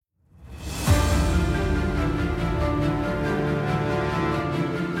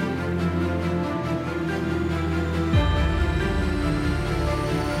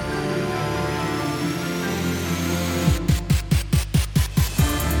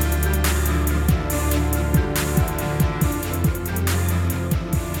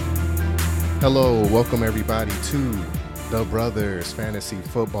Hello, welcome everybody to the Brothers Fantasy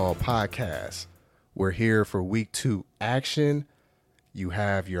Football Podcast. We're here for week 2 action. You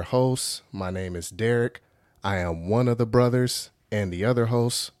have your hosts. My name is Derek. I am one of the brothers, and the other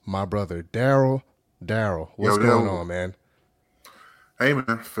host, my brother Daryl. Daryl, what's going on, man? Hey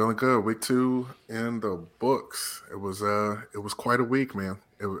man, feeling good. Week 2 in the books. It was quite a week, man.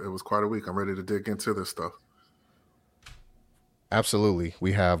 It was quite a week. I'm ready to dig into this stuff. Absolutely.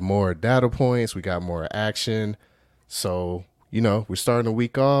 We have more data points. We got more action. So, we're starting the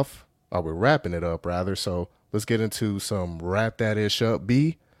week off, or we're wrapping it up, rather. So let's get into some Wrap That Ish Up,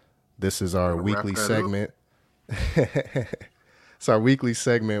 B. This is our weekly segment. It's our weekly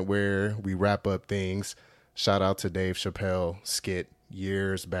segment where we wrap up things. Shout out to Dave Chappelle skit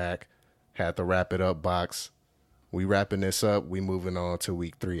years back. Had the Wrap It Up box. We wrapping this up. We moving on to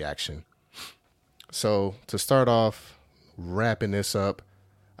week 3 action. So to start off, wrapping this up,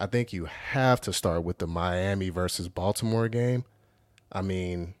 I think you have to start with the Miami versus Baltimore game. I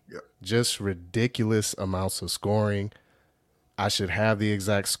mean, just ridiculous amounts of scoring. I should have the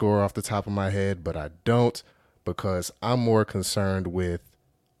exact score off the top of my head, but I don't because I'm more concerned with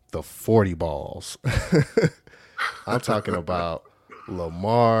the 40 balls. I'm talking about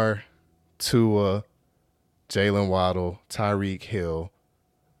Lamar, Tua, Jalen Waddle, Tyreek Hill,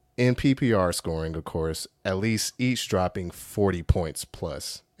 in PPR scoring, of course, at least each dropping 40 points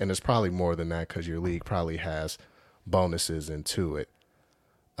plus. And it's probably more than that because your league probably has bonuses into it.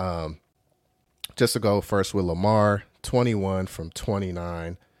 Just to go first with Lamar, 21 from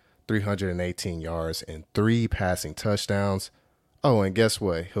 29, 318 yards, and 3 passing touchdowns. Oh, and guess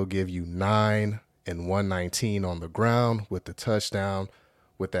what? He'll give you 9 and 119 on the ground with the touchdown,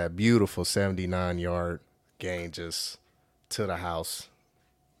 with that beautiful 79-yard gain just to the house.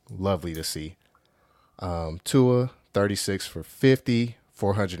 Lovely to see. Tua, 36 for 50,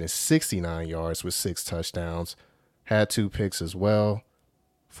 469 yards with 6 touchdowns. Had 2 picks as well.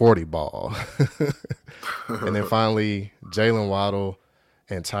 40 ball. And then finally, Jalen Waddle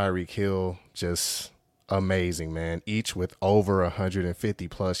and Tyreek Hill, just amazing, man. Each with over 150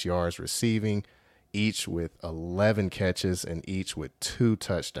 plus yards receiving, each with 11 catches, and each with 2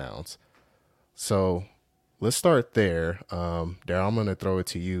 touchdowns. So let's start there. Darryl, I'm going to throw it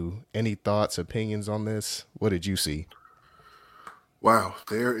to you. Any thoughts, opinions on this? What did you see? Wow,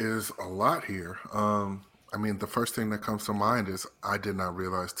 there is a lot here. I mean, the first thing that comes to mind is I did not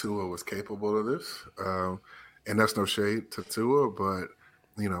realize Tua was capable of this. And that's no shade to Tua, but,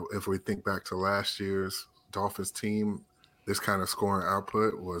 if we think back to last year's Dolphins team, this kind of scoring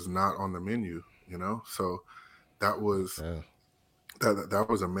output was not on the menu, So that was that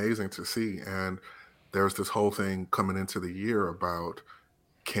was amazing to see. And there's this whole thing coming into the year about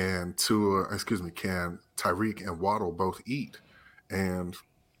can Tyreek and Waddle both eat? And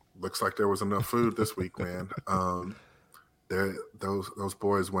looks like there was enough food this week, man. Those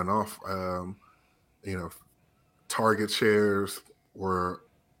boys went off. Target shares were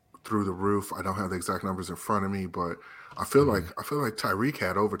through the roof. I don't have the exact numbers in front of me, but I feel like Tyreek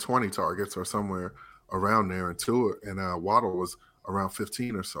had over 20 targets or somewhere around there, and Tua and Waddle was around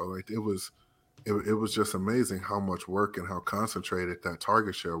 15 or so. Like it was just amazing how much work and how concentrated that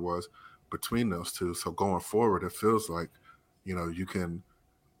target share was between those two. So going forward, it feels like, you can,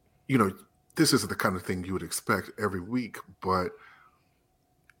 this isn't the kind of thing you would expect every week, but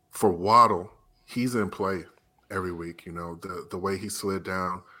for Waddle, he's in play every week. The way he slid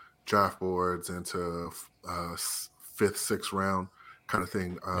down draft boards into 5th, 6th round kind of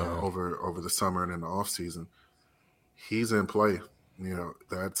thing over the summer and in the off season, he's in play.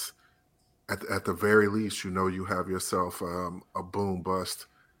 That's at the very least, you have yourself a boom bust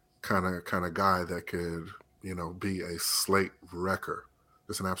kind of guy that could, be a slate wrecker.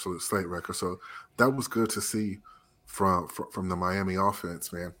 Just an absolute slate wrecker. So that was good to see from the Miami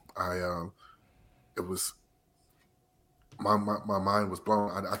offense, man. It was my mind was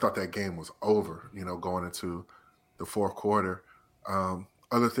blown. I thought that game was over, going into the 4th quarter.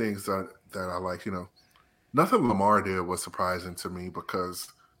 Other things that I like, nothing Lamar did was surprising to me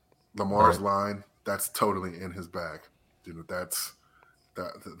because Lamar's line, that's totally in his bag.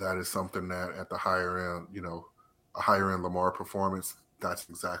 That is something that at the higher end, a higher end Lamar performance, that's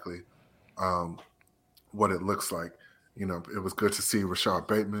exactly what it looks like. It was good to see Rashad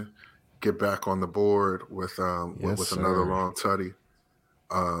Bateman get back on the board with another long tutty.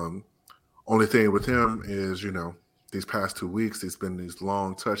 Only thing with him is, these past 2 weeks, there's been these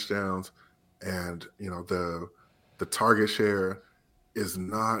long touchdowns, and the target share is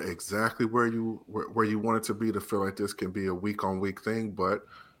not exactly where you want it to be to feel like this can be a week-on-week thing, but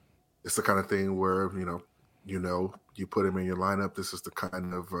it's the kind of thing where you put him in your lineup. This is the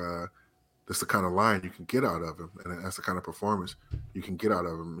kind of that's the kind of line you can get out of him, and that's the kind of performance you can get out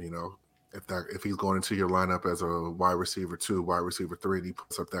of him. If he's going into your lineup as a wide receiver 2, wide receiver 3, and he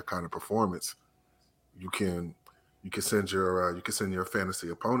puts up that kind of performance, you can send your fantasy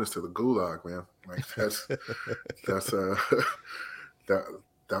opponents to the gulag, man. Like that's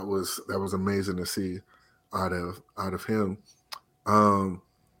that was amazing to see out of him. I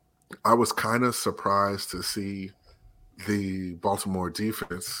was kind of surprised to see the Baltimore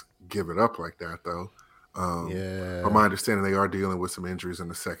defense give it up like that, though. Yeah. From my understanding, they are dealing with some injuries in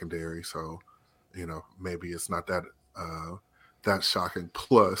the secondary, so maybe it's not that that shocking.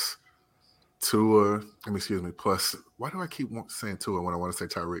 Plus, plus, why do I keep saying Tua when I want to say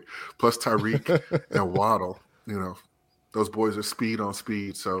Tyreek? Plus Tyreek and Waddle, those boys are speed on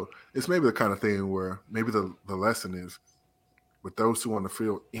speed. So it's maybe the kind of thing where maybe the lesson is with those two on the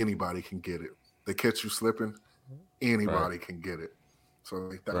field, anybody can get it. They catch you slipping, anybody can get it. So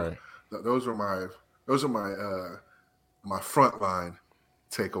like that, those are my my frontline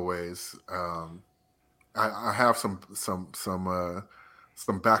takeaways. I have some backline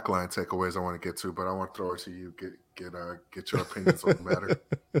takeaways I want to get to, but I want to throw it to you. Get your opinions on the matter.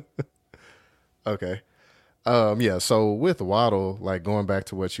 Okay. Yeah, so with Waddle, like going back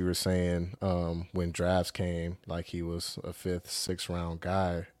to what you were saying, when drafts came, like he was a 5th, 6th round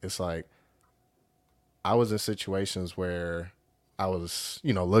guy, it's like I was in situations where I was,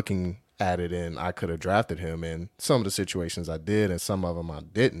 looking at it and I could have drafted him. And some of the situations I did and some of them I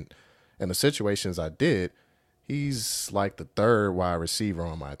didn't. And the situations I did, he's like the 3rd wide receiver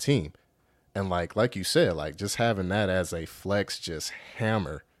on my team. And like you said, like just having that as a flex just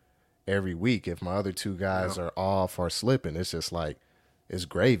hammer every week. If my other 2 guys are off or slipping, it's just like it's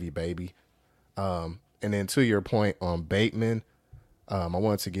gravy, baby. And then to your point on Bateman, I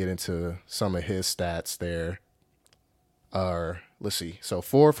wanted to get into some of his stats there. Let's see. So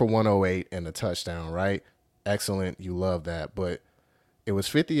 4 for 108 and a touchdown, right? Excellent. You love that. But it was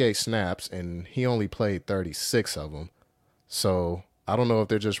 58 snaps, and he only played 36 of them. So I don't know if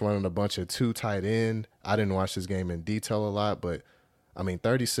they're just running a bunch of 2 tight end. I didn't watch this game in detail a lot, but,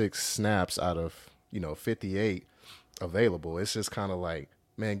 36 snaps out of, 58 available. It's just kind of like,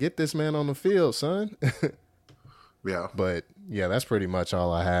 man, get this man on the field, son. Yeah. But, yeah, that's pretty much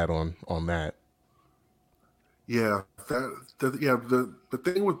all I had on that. Yeah, the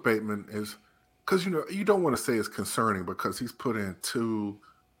thing with Bateman is because you don't want to say it's concerning because he's put in 2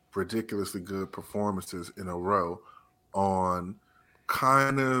 ridiculously good performances in a row on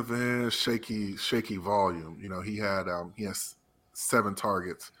kind of a shaky volume. He has 7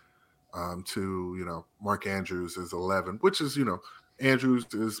 targets to Mark Andrews is 11, which is Andrews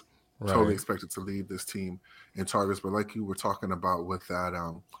is totally expected to lead this team in targets, but like you were talking about with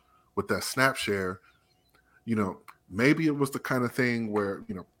that snap share. Maybe it was the kind of thing where,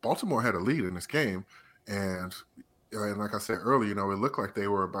 Baltimore had a lead in this game. And like I said earlier, it looked like they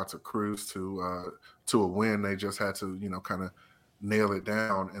were about to cruise to a win. They just had to, kind of nail it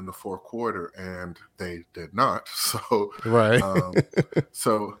down in the 4th quarter, and they did not. So,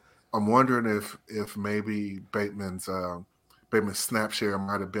 so I'm wondering if maybe Bateman's snap share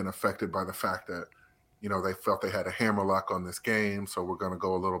might have been affected by the fact that, they felt they had a hammer lock on this game. So we're going to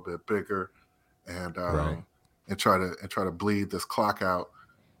go a little bit bigger. And try to bleed this clock out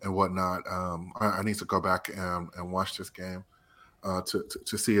and whatnot. I need to go back and watch this game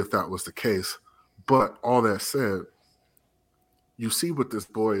to see if that was the case. But all that said, you see what this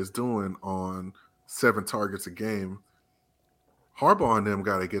boy is doing on 7 targets a game. Harbaugh and them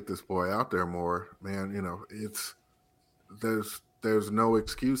got to get this boy out there more, man. There's no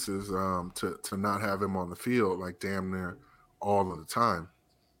excuses to not have him on the field like damn near all of the time.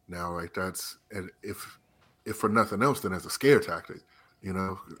 Now, like that's if for nothing else, then as a scare tactic,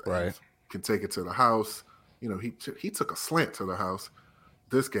 can take it to the house. He took a slant to the house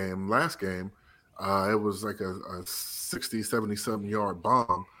this game. Last game, it was like a 60, 70-something yard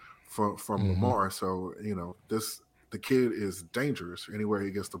bomb from Lamar. So the kid is dangerous anywhere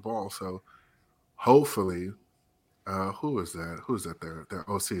he gets the ball. So hopefully, who is that? Who's that there? That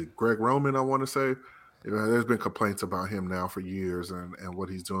OC, Greg Roman, I want to say. There's been complaints about him now for years and what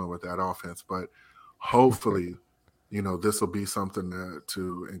he's doing with that offense. But hopefully, this will be something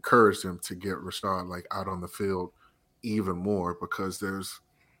to encourage them to get Rashad out on the field even more because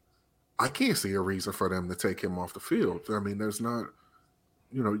I can't see a reason for them to take him off the field. I mean, there's not,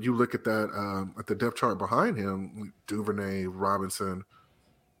 you look at that, at the depth chart behind him, Duvernay, Robinson,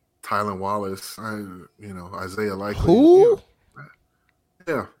 Tylan Wallace, Isaiah Likely. Who?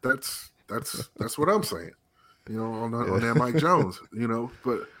 Yeah, that's what I'm saying. On that Mike Jones.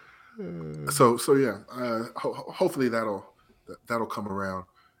 But so yeah. Hopefully that'll come around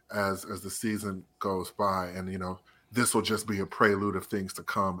as the season goes by, and this will just be a prelude of things to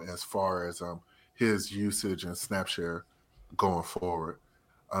come as far as his usage and snap share going forward.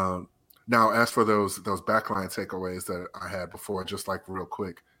 Now, as for those backline takeaways that I had before, just like real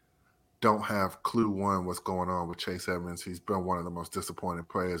quick, don't have clue one what's going on with Chase Edmonds. He's been one of the most disappointing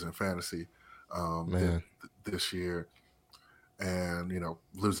players in fantasy this year. And,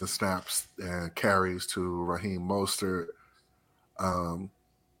 losing snaps and carries to Raheem Mostert.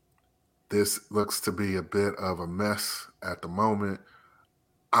 This looks to be a bit of a mess at the moment.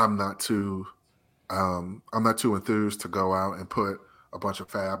 I'm not too enthused to go out and put a bunch of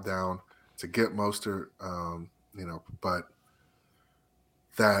fab down to get Mostert, but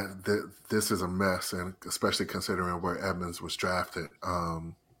this is a mess, and especially considering where Edmonds was drafted,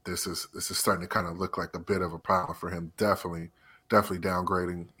 this is starting to kind of look like a bit of a problem for him. Definitely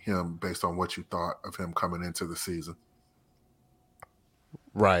downgrading him based on what you thought of him coming into the season.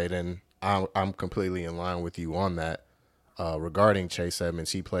 Right, and I'm completely in line with you on that. Regarding Chase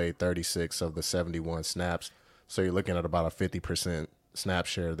Edmonds, he played 36 of the 71 snaps, so you're looking at about a 50% snap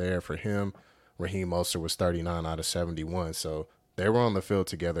share there for him. Raheem Mostert was 39 out of 71, so they were on the field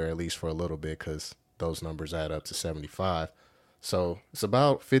together at least for a little bit because those numbers add up to 75. So it's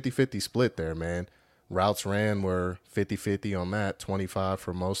about 50-50 split there, man. Routes ran were 50-50 on that, 25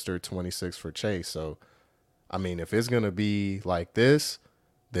 for Mostert, 26 for Chase. So, I mean, if it's going to be like this,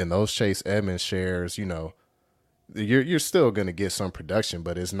 then those Chase Edmonds shares, you're still going to get some production,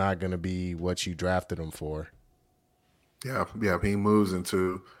 but it's not going to be what you drafted him for. Yeah, he moves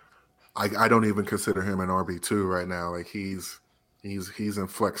into I don't even consider him an RB2 right now. Like he's in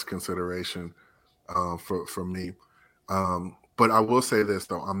flex consideration for me. But I will say this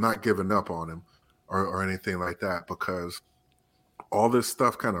though, I'm not giving up on him or anything like that, because all this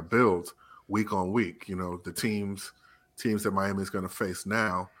stuff kind of builds week on week. The teams that Miami's going to face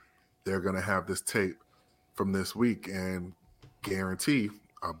now, they're going to have this tape from this week, and guarantee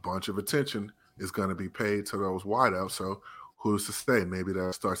a bunch of attention is going to be paid to those wideouts. So who's to say? Maybe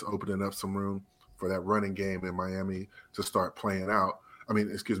that starts opening up some room for that running game in Miami to start playing out.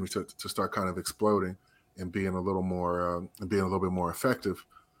 To start kind of exploding and being a little bit more effective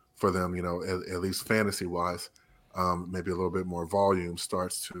for them. At least fantasy wise, maybe a little bit more volume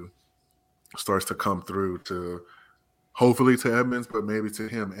starts to come through to hopefully to Edmonds, but maybe to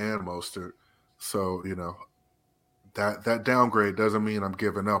him and Mostert. So that downgrade doesn't mean I'm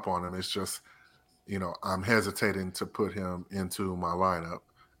giving up on him. It's just I'm hesitating to put him into my lineup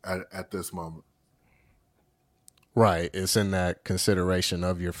at this moment. Right. It's in that consideration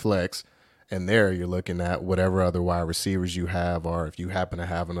of your flex. And there you're looking at whatever other wide receivers you have, or if you happen to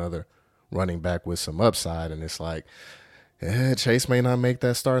have another running back with some upside. And it's like, Chase may not make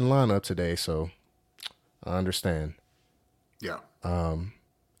that starting lineup today. So I understand. Yeah.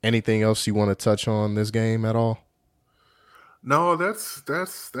 Anything else you want to touch on this game at all? No, that's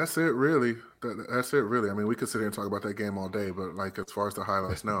it really. That's it really. I mean, we could sit here and talk about that game all day, but like as far as the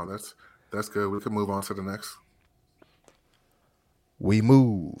highlights, no, that's good. We can move on to the next. We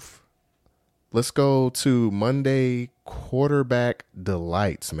move. Let's go to Monday quarterback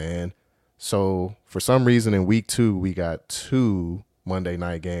delights, man. So for some reason in week 2, we got 2 Monday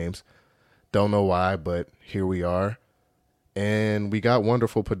night games. Don't know why, but here we are. And we got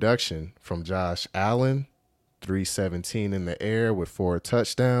wonderful production from Josh Allen, 317 in the air with 4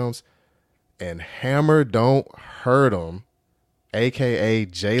 touchdowns. And Hammer Don't Hurt Him, a.k.a.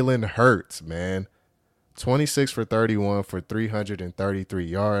 Jalen Hurts, man. 26 for 31 for 333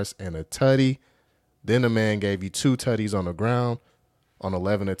 yards and a tutty. Then the man gave you 2 tutties on the ground on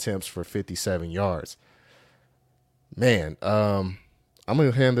 11 attempts for 57 yards. Man, I'm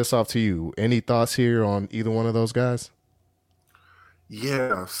going to hand this off to you. Any thoughts here on either one of those guys?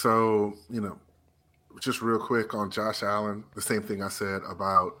 Yeah, so, just real quick on Josh Allen, the same thing I said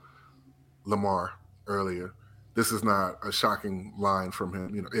about Lamar earlier. This is not a shocking line from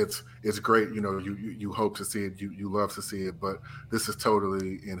him. It's great. You hope to see it. You love to see it, but this is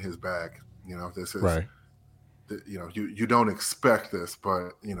totally in his bag. This is right. You don't expect this,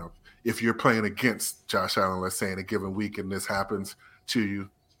 but if you're playing against Josh Allen, let's say in a given week, and this happens to you,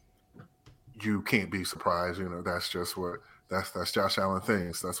 you can't be surprised. That's just what that's Josh Allen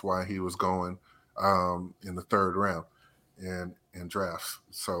things. That's why he was going in the 3rd round and in drafts.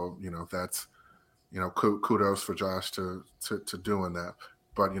 So that's kudos for Josh to doing that.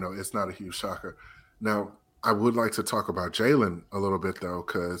 But it's not a huge shocker. Now I would like to talk about Jalen a little bit though,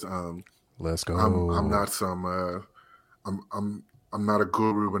 because let's go. I'm not some I'm not a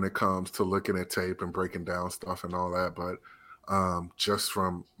guru when it comes to looking at tape and breaking down stuff and all that, but just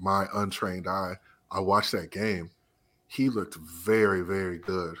from my untrained eye, I watched that game. he looked very, very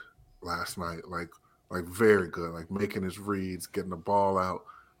good last night. Like very good. Like making his reads, getting the ball out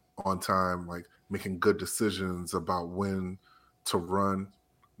on time, like making good decisions about when to run.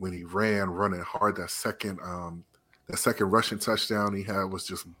 When he running hard. That second rushing touchdown he had was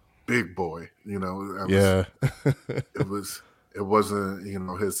just big boy. Yeah. It was it wasn't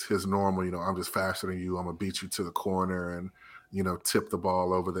his normal. I'm just faster than you. I'm gonna beat you to the corner and tip the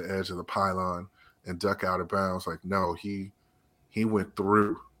ball over the edge of the pylon and duck out of bounds. Like no, he went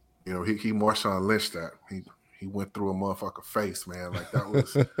through. He Marshawn Lynch that he went through a motherfucker face, man. Like that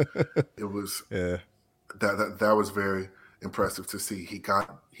was it was Yeah. that was very impressive to see. He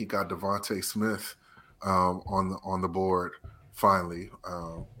got Devontae Smith on the board finally.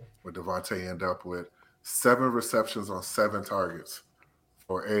 Where Devontae ended up with 7 receptions on 7 targets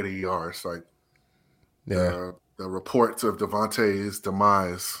for 80 yards. Like Yeah. the reports of Devontae's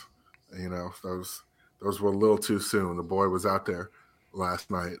demise, those were a little too soon. The boy was out there last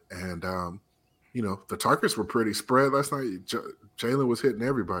night, and the targets were pretty spread last night. Jalen was hitting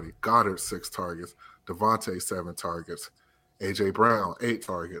everybody. Goddard 6 targets, Devontae 7 targets, AJ Brown 8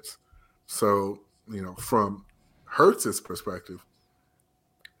 targets. So from Hurts's perspective,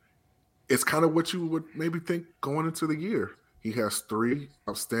 it's kind of what you would maybe think going into the year. He has 3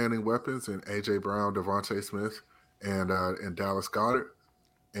 outstanding weapons in AJ Brown, Devontae Smith, and Dallas Goedert,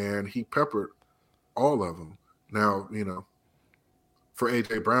 and he peppered all of them. Now, for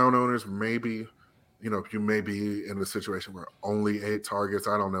AJ Brown owners, maybe, you may be in a situation where only 8 targets.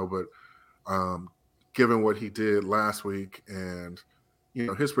 I don't know, but given what he did last week and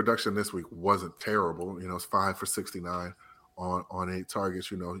his production this week wasn't terrible. It's 5 for 69 on 8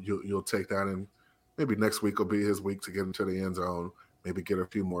 targets. You'll take that, and maybe next week will be his week to get into the end zone, maybe get a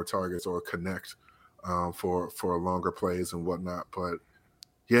few more targets or connect for longer plays and whatnot. But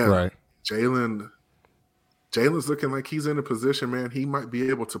yeah, Right. Jalen's looking like he's in a position, man. He might be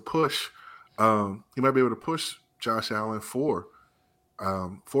able to push. He might be able to push Josh Allen for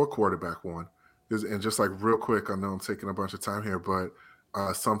quarterback 1. And just like real quick, I know I'm taking a bunch of time here, but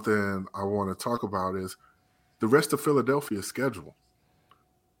something I want to talk about is the rest of Philadelphia's schedule.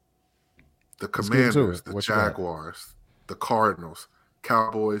 The Commanders, the Jaguars, the Cardinals,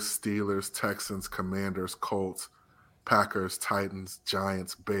 Cowboys, Steelers, Texans, Commanders, Colts, Packers, Titans,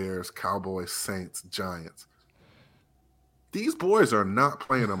 Giants, Bears, Cowboys, Saints, Giants. These boys are not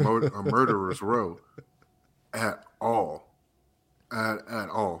playing a murderer's row at all. At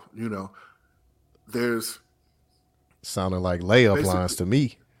all. There's sounding like layup lines to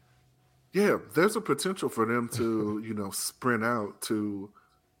me. Yeah, there's a potential for them to, sprint out to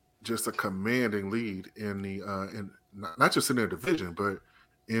just a commanding lead in the in not just in their division, but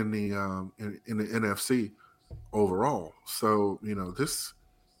in the in the NFC overall. So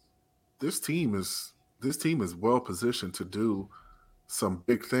this team is well positioned to do some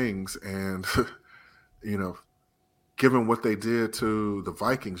big things, and given what they did to the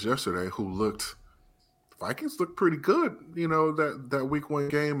Vikings yesterday, Vikings looked pretty good. That week 1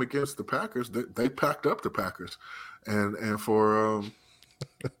 game against the Packers, they packed up the Packers, and for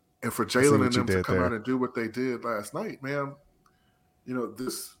Jalen and them to come out and do what they did last night, man.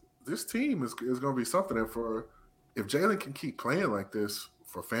 This team is going to be something. And if Jalen can keep playing like this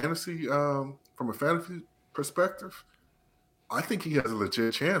for fantasy, from a fantasy perspective, I think he has a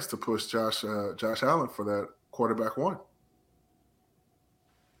legit chance to push Josh Allen for that quarterback 1.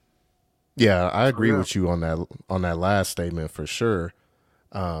 Yeah, I agree with you on that last statement for sure.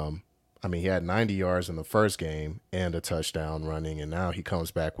 He had 90 yards in the first game and a touchdown running, and now he comes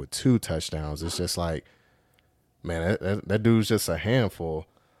back with 2 touchdowns. It's just like, man, that dude's just a handful.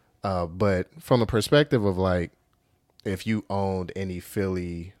 But from the perspective of like, if you owned any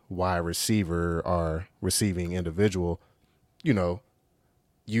Philly wide receiver or receiving individual, you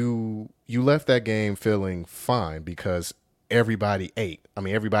left that game feeling fine because everybody ate.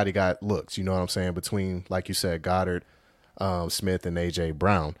 Everybody got looks, you know what I'm saying, between, like you said, Goddard, Smith, and A.J.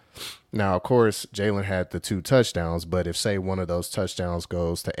 Brown. Now, of course, Jalen had the 2 touchdowns, but if, say, one of those touchdowns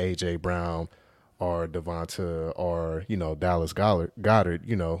goes to A.J. Brown or Devonta or, Dallas Goddard,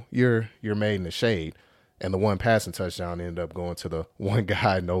 you're made in the shade. And the 1 passing touchdown ended up going to the one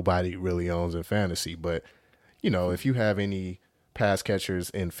guy nobody really owns in fantasy. But, if you have any pass catchers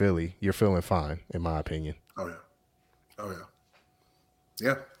in Philly, you're feeling fine, in my opinion. Oh, yeah.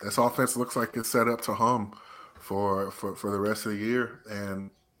 Yeah, this offense looks like it's set up to hum for the rest of the year. And,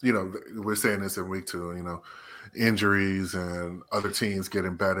 we're saying this in week 2, injuries and other teams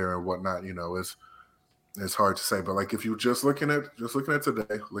getting better and whatnot, it's hard to say. But like if you're just looking at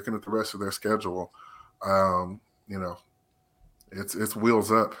today, looking at the rest of their schedule, it's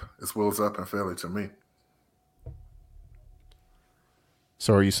wheels up. It's wheels up in Philly to me.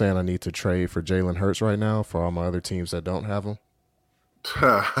 So are you saying I need to trade for Jalen Hurts right now for all my other teams that don't have him?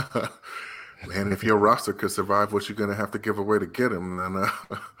 Man, if your roster could survive what you're going to have to give away to get him,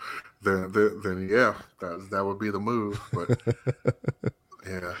 then yeah, that would be the move. But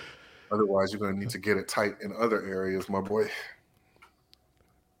yeah, otherwise you're going to need to get it tight in other areas, my boy.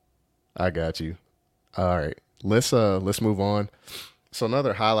 I got you. All right. Let's move on. So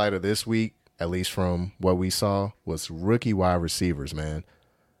another highlight of this week, at least from what we saw, was rookie wide receivers, man.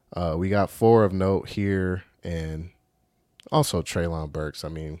 We got 4 of note here, and also Treylon Burks. I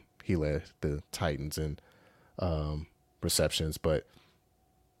mean, he led the Titans in receptions, but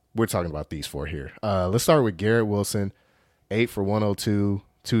we're talking about these 4 here. Let's start with Garrett Wilson, 8 for 102,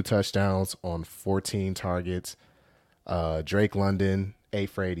 2 touchdowns on 14 targets. Drake London, 8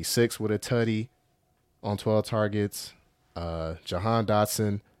 for 86 with a tutty on 12 targets. Jahan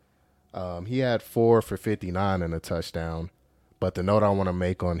Dotson, he had 4 for 59 and a touchdown. But the note I want to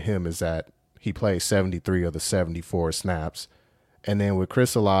make on him is that he played 73 of the 74 snaps. And then with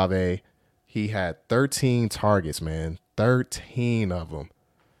Chris Olave, he had 13 targets, man, 13 of them.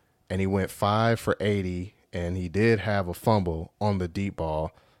 And he went 5 for 80, and he did have a fumble on the deep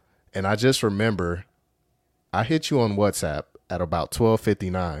ball. And I just remember I hit you on WhatsApp at about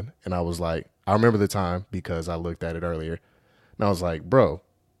 12:59, and I was like, I remember the time because I looked at it earlier. And I was like, bro,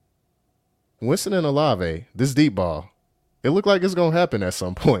 Winston and Olave, this deep ball, it looked like it's going to happen at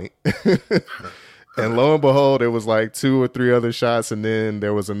some point. And lo and behold, it was like 2 or 3 other shots, and then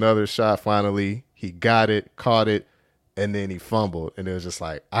there was another shot finally. He got it, caught it, and then he fumbled. And it was just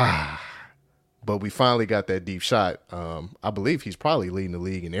like, But we finally got that deep shot. I believe he's probably leading the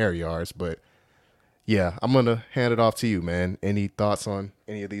league in air yards. But, yeah, I'm going to hand it off to you, man. Any thoughts on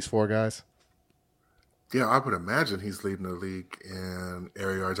any of these 4 guys? Yeah, I would imagine he's leading the league in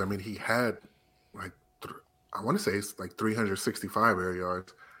air yards. I mean, he had I want to say it's like 365 air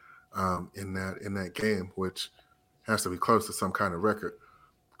yards in that game, which has to be close to some kind of record.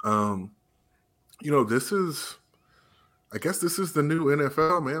 This is the new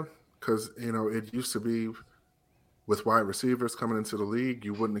NFL, man, because it used to be with wide receivers coming into the league,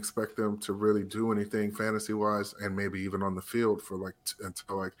 you wouldn't expect them to really do anything fantasy wise, and maybe even on the field for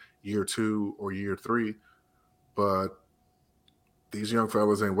until like year 2 or year 3. But these young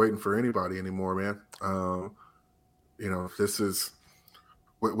fellas ain't waiting for anybody anymore, man. This is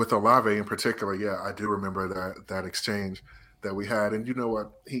with Olave in particular. Yeah, I do remember that exchange that we had, and you know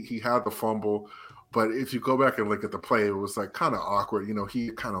what? He had the fumble, but if you go back and look at the play, it was like kind of awkward. He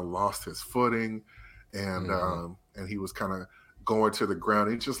kind of lost his footing, and and he was kind of going to the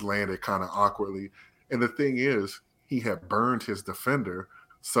ground. He just landed kind of awkwardly. And the thing is, he had burned his defender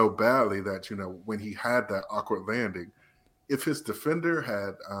so badly that when he had that awkward landing, if his defender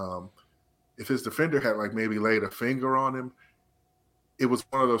had like maybe laid a finger on him, it was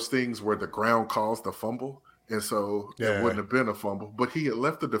one of those things where the ground caused the fumble, and so it wouldn't have been a fumble. But he had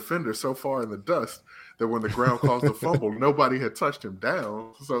left the defender so far in the dust that when the ground caused the fumble, nobody had touched him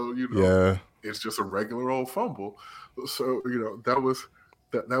down. So it's just a regular old fumble. So that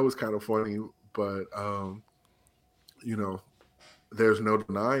was kind of funny, but there's no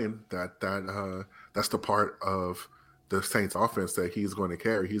denying that's the part of the Saints offense that he's going to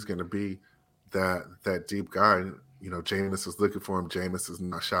carry. He's going to be that deep guy. Jameis is looking for him. Jameis is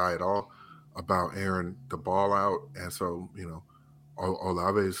not shy at all about airing the ball out. And so,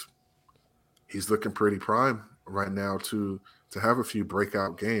 Olave's, he's looking pretty prime right now to have a few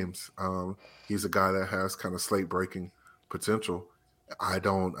breakout games. He's a guy that has kind of slate breaking potential. I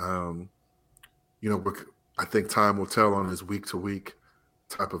don't, I think time will tell on his week to week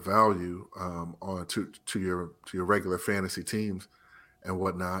type of value on to your regular fantasy teams and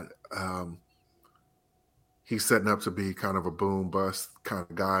whatnot. He's setting up to be kind of a boom bust kind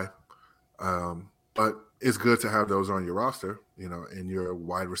of guy. But it's good to have those on your roster, in your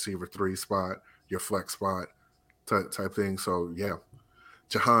wide receiver 3 spot, your flex spot type thing. So yeah,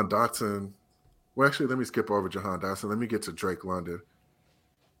 Jahan Dotson. Well, actually, let me skip over Jahan Dotson. Let me get to Drake London.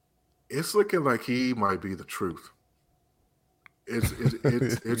 It's looking like he might be the truth.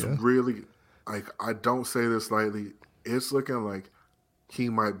 It's really, like, I don't say this lightly. It's looking like he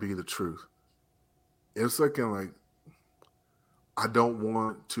might be the truth. It's looking like, I don't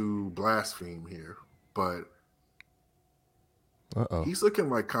want to blaspheme here, but he's looking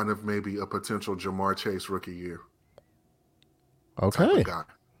like kind of maybe a potential Jamar Chase rookie year. Okay. Type of guy.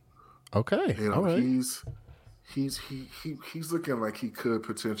 Okay. All right. He's looking like he could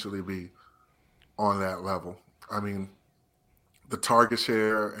potentially be on that level. I mean, the target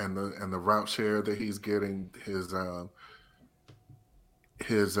share and the route share that he's getting, his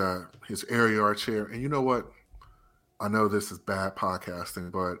air yard share, and you know what? I know this is bad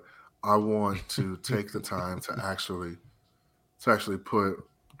podcasting, but I want to take the time to actually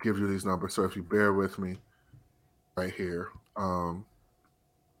give you these numbers. So if you bear with me right here. So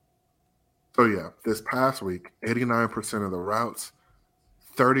yeah, this past week, 89% of the routes,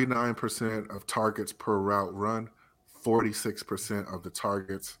 39% of targets per route run, 46% of the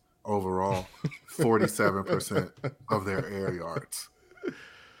targets overall, 47% of their air yards.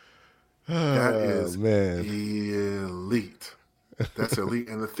 That Oh is man. elite. That's elite.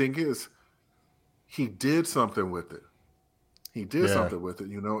 And the thing is, he did something with it. He did Yeah. something with it.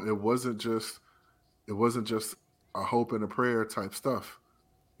 It wasn't just a hope and a prayer type stuff.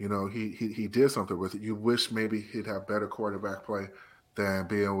 He did something with it. You wish maybe he'd have better quarterback play than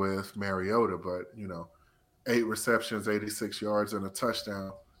being with Mariota, but 8 receptions, 86 yards, and a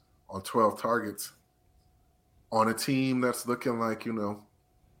touchdown on 12 targets on a team that's looking like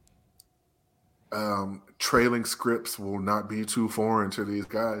trailing scripts will not be too foreign to these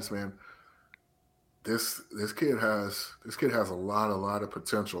guys, man. This kid has a lot of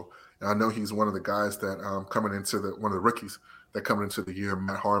potential. And I know he's one of the guys that coming into one of the rookies that coming into the year.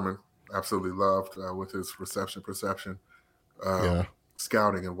 Matt Harmon absolutely loved with his reception perception, Yeah.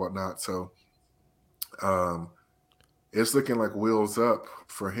 scouting and whatnot. So it's looking like wheels up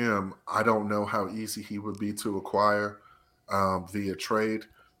for him. I don't know how easy he would be to acquire via trade.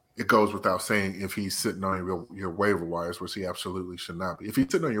 It goes without saying if he's sitting on your waiver wires, which he absolutely should not be. If he's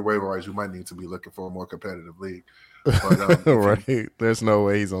sitting on your waiver wires, you might need to be looking for a more competitive league. But Right. There's no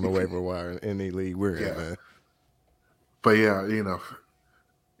way he's on the waiver wire in any league we're in, yeah, man. but yeah,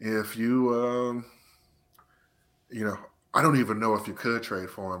 if I don't even know if you could trade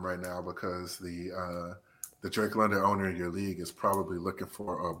for him right now because the Drake London owner of your league is probably looking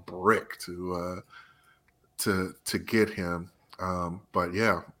for a brick to get him. But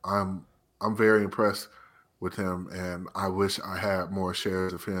yeah, I'm very impressed with him, and I wish I had more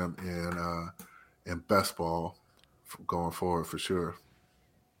shares of him in best ball going forward for sure.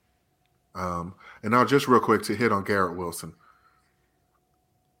 And now just real quick to hit on Garrett Wilson.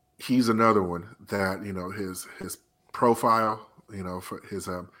 He's another one that his profile, for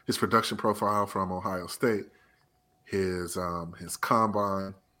his production profile from Ohio State, his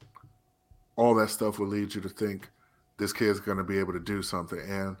combine, all that stuff will lead you to think this kid's going to be able to do something.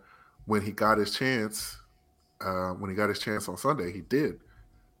 And when he got his chance, on Sunday, he did.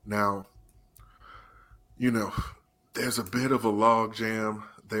 Now, there's a bit of a log jam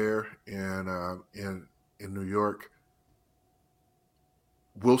there in New York.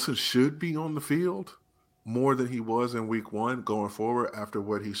 Wilson should be on the field more than he was in week one going forward after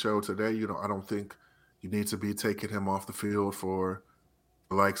what he showed today. I don't think you need to be taking him off the field for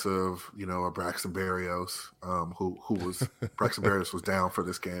the likes of, a Braxton Berrios, who was Braxton Berrios was down for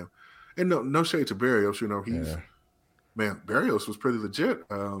this game. And no shade to Berrios, Berrios was pretty legit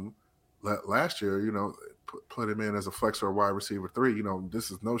last year, put him in as a flex or wide receiver 3.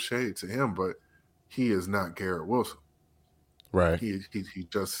 This is no shade to him, but he is not Garrett Wilson. Right. He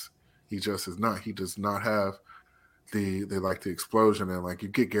just is not. He does not have the explosion, and like you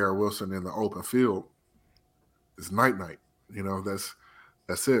get Garrett Wilson in the open field, it's night.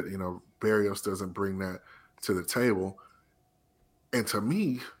 That's it. Berrios doesn't bring that to the table. And to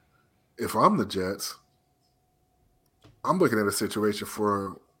me, if I'm the Jets, I'm looking at a situation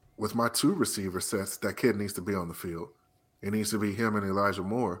with my 2 receiver sets, that kid needs to be on the field. It needs to be him and Elijah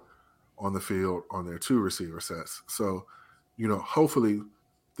Moore on the field on their 2 receiver sets. So, hopefully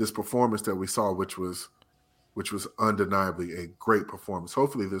this performance that we saw, which was undeniably a great performance,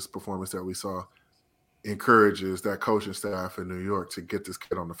 hopefully this performance that we saw encourages that coaching staff in New York to get this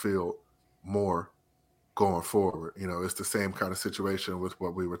kid on the field more going forward. It's the same kind of situation with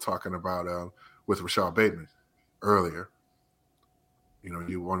what we were talking about with Rashad Bateman earlier.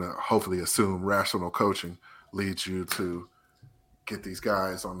 You want to hopefully assume rational coaching leads you to get these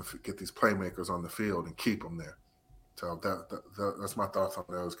guys get these playmakers on the field and keep them there. So that's my thoughts on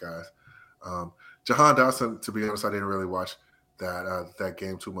those guys. Jahan Dotson, to be honest, I didn't really watch that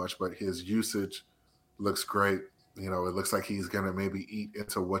game too much, but his usage looks great. It looks like he's going to maybe eat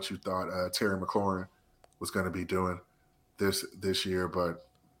into what you thought Terry McLaurin was going to be doing this year. But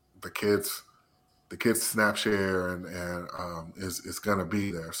the kid's snap share and is going to be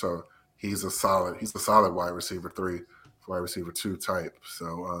there. So he's a solid wide receiver 3, wide receiver 2 type.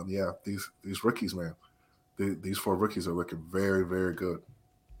 So yeah, these rookies, man, these 4 rookies are looking very, very good.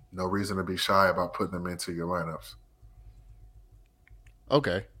 No reason to be shy about putting them into your lineups.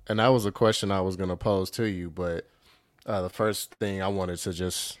 Okay. And that was a question I was going to pose to you, but the first thing I wanted to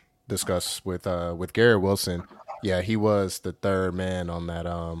just discuss with Garrett Wilson, yeah, he was the third man on that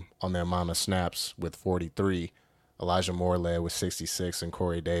amount of snaps with 43. Elijah Moore led with 66, and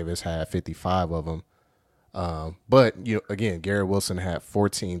Corey Davis had 55 of them. But again, Garrett Wilson had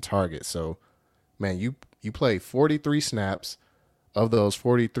 14 targets. So, man, you played 43 snaps. Of those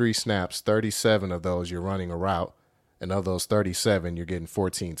 43 snaps, 37 of those you're running a route, and of those 37 you're getting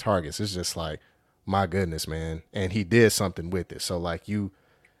 14 targets. It's just like, my goodness, man. And he did something with it. So, like,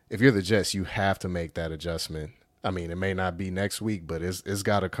 if you're the Jets, you have to make that adjustment. I mean, it may not be next week, but it's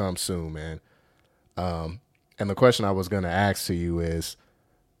got to come soon, man. And the question I was going to ask to you is,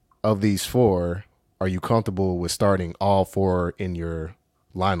 of these four, are you comfortable with starting all four in your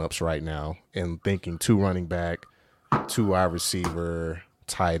lineups right now and thinking 2 running back, 2 wide receiver,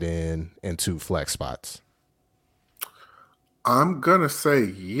 tight end, and 2 flex spots? I'm going to say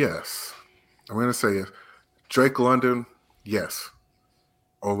yes. I'm going to say yes. Drake London, yes.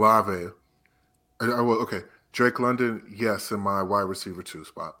 Olave. Okay. Drake London, yes, in my wide receiver 2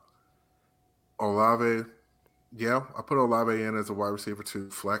 spot. Olave, yeah, I put Olave in as a wide receiver 2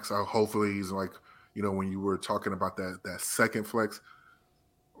 flex. Hopefully he's like, when you were talking about that second flex,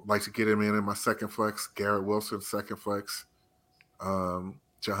 I'd like to get him in my second flex. Garrett Wilson, second flex.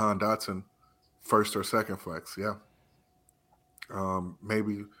 Jahan Dotson, first or second flex, yeah.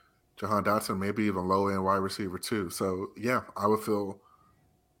 Maybe Jahan Dotson, maybe even low end wide receiver 2. So yeah, I would feel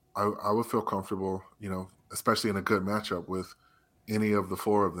comfortable, especially in a good matchup with any of the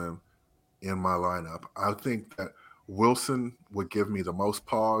 4 of them in my lineup. I think that Wilson would give me the most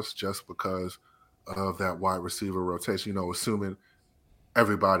pause just because of that wide receiver rotation, assuming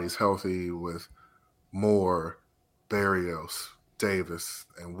everybody's healthy with Moore, Berrios, Davis,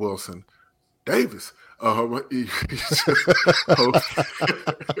 and Wilson. Davis. Shout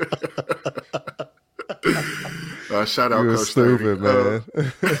out Coach stupid, man.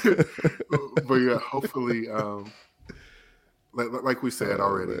 But yeah, hopefully, like we said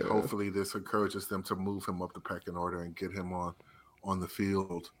already, hopefully this encourages them to move him up the pecking order and get him on the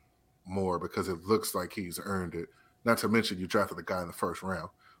field more, because it looks like he's earned it. Not to mention you drafted the guy in the first round.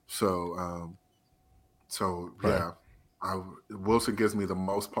 So yeah, Wilson gives me the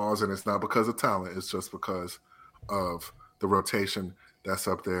most pause, and it's not because of talent. It's just because of the rotation that's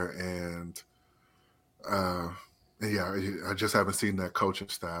up there. And yeah, I just haven't seen that coaching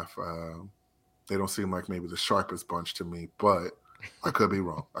staff. They don't seem like maybe the sharpest bunch to me, but I could be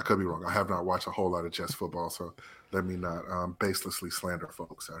wrong. I have not watched a whole lot of Jets football, so let me not baselessly slander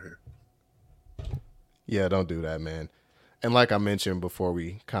folks out here. Yeah, don't do that, man. And like I mentioned before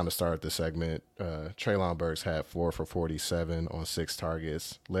we kind of started the segment, Treylon Burks had 4 for 47 on 6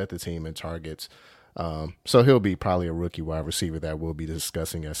 targets, led the team in targets. So he'll be probably a rookie wide receiver that we'll be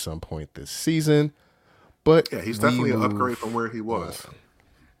discussing at some point this season. But yeah, he's definitely an upgrade from where he was.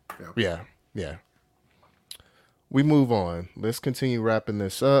 Yeah. We move on. Let's continue wrapping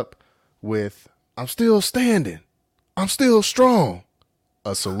this up with I'm still standing. I'm still strong.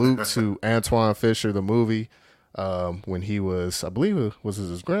 A salute to Antoine Fisher, the movie, when he was, I believe it was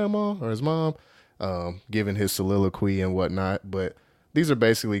his grandma or his mom, giving his soliloquy and whatnot. But these are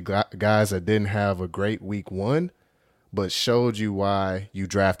basically guys that didn't have a great week 1, but showed you why you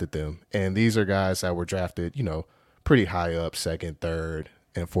drafted them. And these are guys that were drafted, pretty high up, 2nd, 3rd,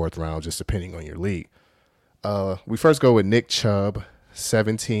 and 4th round, just depending on your league. We first go with Nick Chubb,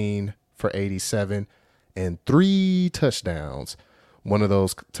 17 for 87 and 3 touchdowns. One of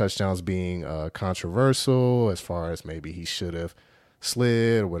those touchdowns being controversial as far as maybe he should have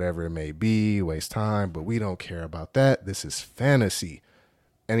slid or whatever it may be, waste time, but we don't care about that. This is fantasy.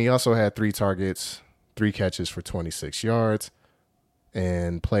 And he also had 3 targets, 3 catches for 26 yards,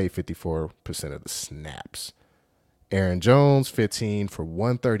 and played 54% of the snaps. Aaron Jones, 15 for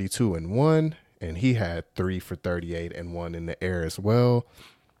 132 and 1, and he had 3 for 38 and 1 in the air as well,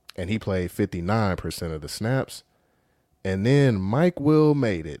 and he played 59% of the snaps. And then Mike Will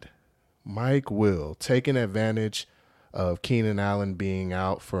made it. Mike Will, taking advantage of Keenan Allen being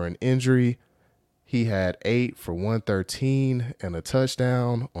out for an injury. He had 8 for 113 and a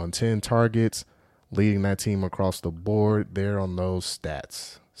touchdown on 10 targets, leading that team across the board there on those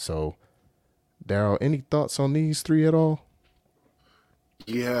stats. So, Daryl, any thoughts on these 3 at all?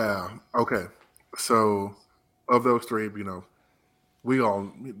 Yeah. Okay. So, of those 3,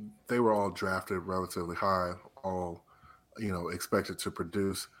 they were all drafted relatively high, all expected to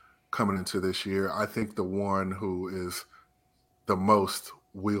produce coming into this year. I think the one who is the most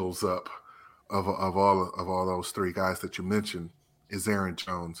wheels up of all those 3 guys that you mentioned is Aaron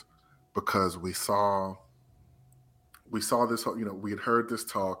Jones, because we saw this, we had heard this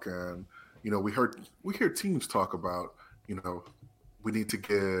talk, and we hear teams talk about, we need to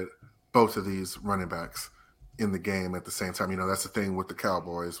get both of these running backs in the game at the same time. That's the thing with the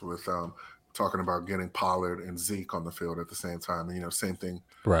Cowboys with talking about getting Pollard and Zeke on the field at the same time. And, same thing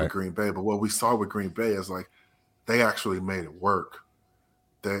with Right. Green Bay. But what we saw with Green Bay is like they actually made it work.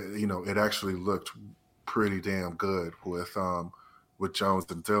 It actually looked pretty damn good with Jones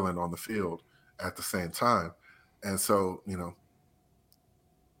and Dillon on the field at the same time. And so,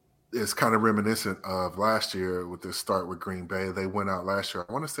 it's kind of reminiscent of last year with this start with Green Bay. They went out last year.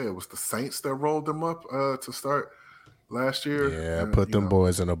 I want to say it was the Saints that rolled them up to start last year. Yeah, And, put them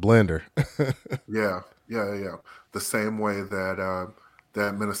boys in a blender. yeah. The same way that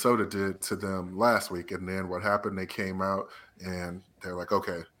that Minnesota did to them last week. And then what happened? They came out and they're like,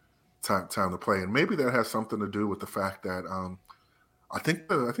 okay, time to play. And maybe that has something to do with the fact that I think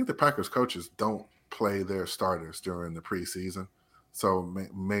the Packers coaches don't play their starters during the preseason. So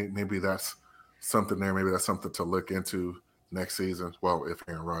maybe that's something there. Maybe that's something to look into next season. Well, if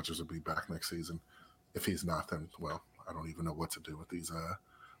Aaron Rodgers will be back next season. If he's not, then, well, I don't even know what to do with these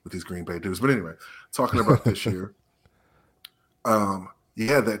Green Bay dudes. But anyway, talking about this year,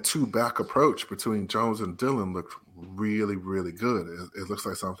 that two-back approach between Jones and Dillon looked really, really good. It looks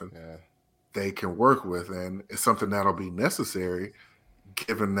like something they can work with, and it's something that'll be necessary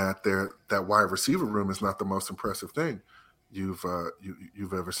given that that wide receiver room is not the most impressive thing you've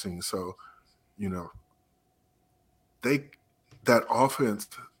ever seen. So, that offense,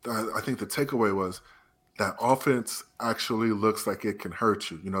 I think the takeaway was that offense actually looks like it can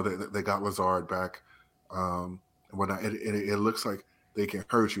hurt you. They got Lazard back, and whatnot. It looks like they can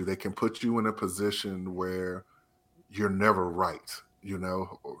hurt you. They can put you in a position where you're never right.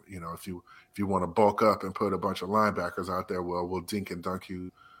 If you want to bulk up and put a bunch of linebackers out there, well, we'll dink and dunk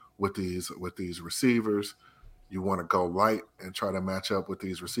you with these receivers. You want to go light and try to match up with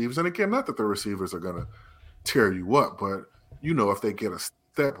these receivers. And again, not that the receivers are going to tear you up, but if they get a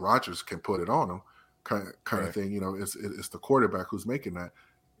step, Rodgers can put it on them, kind of thing. It's the quarterback who's making that.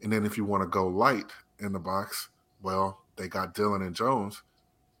 And then if you want to go light in the box, well, they got Dillon and Jones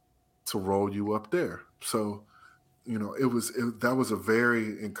to roll you up there. So, that was a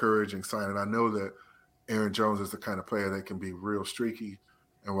very encouraging sign. And I know that Aaron Jones is the kind of player that can be real streaky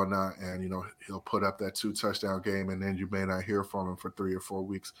and whatnot. And, he'll put up that 2-touchdown game and then you may not hear from him for 3 or 4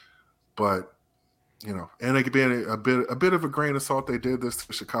 weeks. But, and it could be a bit of a grain of salt. They did this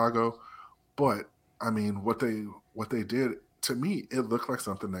to Chicago. But, I mean, what they did, to me, it looked like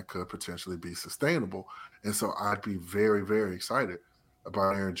something that could potentially be sustainable. And so I'd be very, very excited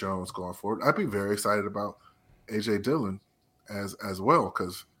about Aaron Jones going forward. I'd be very excited about A.J. Dillon as well,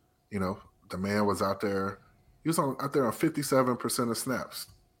 because the man was out there. He was out there on 57% of snaps.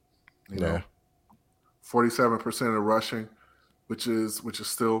 47% of rushing, which is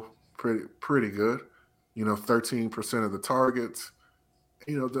still pretty good. 13% of the targets.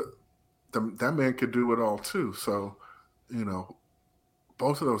 That man could do it all too. So,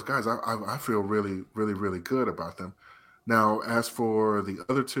 both of those guys, I feel really, really, really good about them. Now, as for the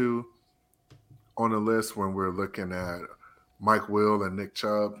other two on the list, when we're looking at Mike Will and Nick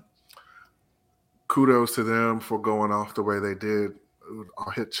Chubb, kudos to them for going off the way they did.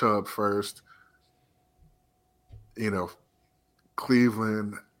 I'll hit Chubb first.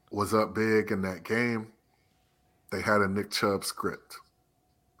 Cleveland was up big in that game. They had a Nick Chubb script.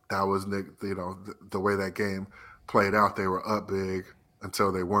 That was Nick, the way that game played out. They were up big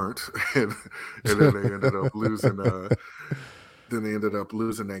until they weren't. and then they ended up losing. Then they ended up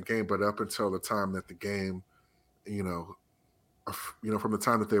losing that game. But up until the time that the game, from the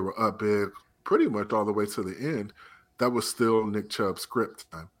time that they were up big, pretty much all the way to the end, that was still Nick Chubb's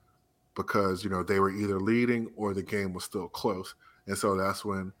script time, because they were either leading or the game was still close, and so that's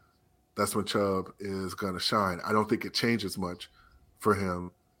when Chubb is going to shine. I don't think it changes much for him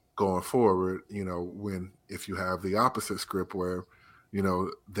going forward. If you have the opposite script where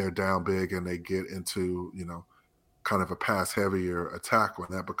they're down big and they get into kind of a pass heavier attack when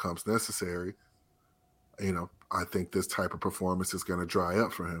that becomes necessary, I think this type of performance is going to dry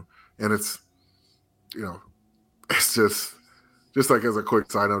up for him. And it's just like, as a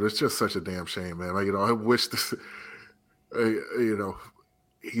quick side note, it's just such a damn shame, man. Like, I wish this,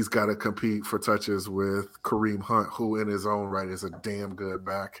 he's got to compete for touches with Kareem Hunt, who in his own right is a damn good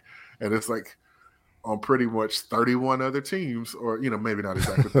back. And it's like on pretty much 31 other teams, or, maybe not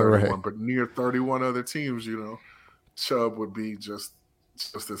exactly 31, right, but near 31 other teams, Chubb would be just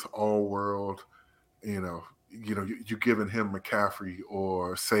this all-world, you giving him McCaffrey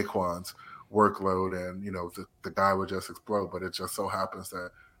or Saquon's workload, and the guy would just explode. But it just so happens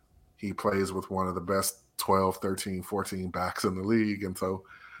that he plays with one of the best 12, 13, 14 backs in the league, and so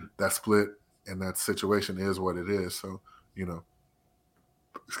that split and that situation is what it is. So,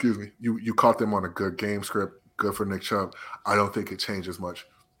 excuse me, you caught them on a good game script. Good for Nick Chubb. I don't think it changes much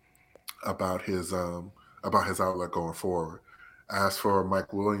about his outlook going forward. As for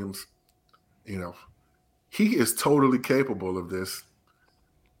Mike Williams, you know, he is totally capable of this.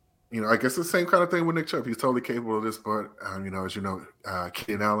 I guess the same kind of thing with Nick Chubb. He's totally capable of this, but as you know,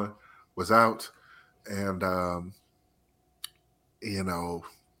 Keenan Allen was out, and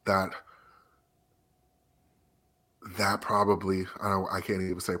that probably I can't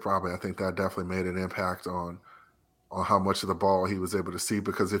even say probably. I think that definitely made an impact on how much of the ball he was able to see.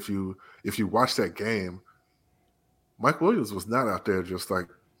 Because if you watch that game, Mike Williams was not out there just like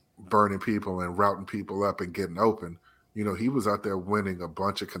burning people and routing people up and getting open. He was out there winning a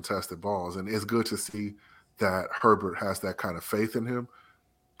bunch of contested balls, and it's good to see that Herbert has that kind of faith in him.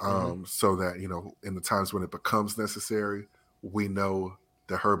 So that, in the times when it becomes necessary, we know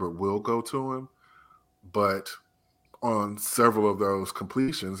that Herbert will go to him. But on several of those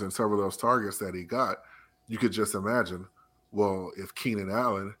completions and several of those targets that he got, you could just imagine, well, if Keenan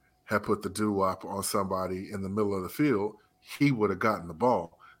Allen had put the doo-wop on somebody in the middle of the field, he would have gotten the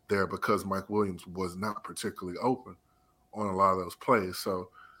ball there because Mike Williams was not particularly open on a lot of those plays. So,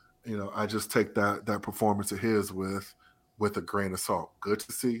 I just take that performance of his with a grain of salt. Good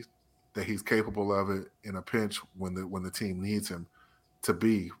to see that he's capable of it in a pinch when the team needs him to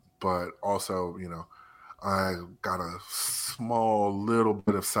be, but also, I got a small little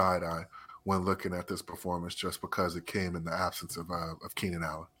bit of side eye when looking at this performance just because it came in the absence of Keenan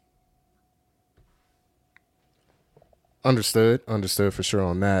Allen. Understood for sure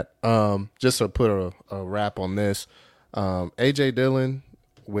on that. Just to put a wrap on this, AJ Dillon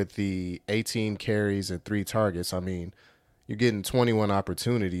with the 18 carries and 3 targets. I mean, you're getting 21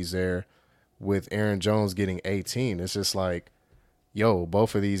 opportunities there with Aaron Jones getting 18. It's just like, yo,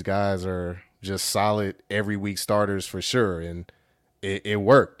 both of these guys are just solid every week starters for sure. And it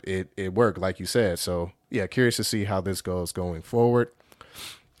worked. It worked, like you said. So, yeah, curious to see how this goes going forward.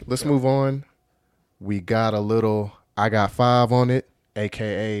 Let's move on. We got a little I Got 5 on it,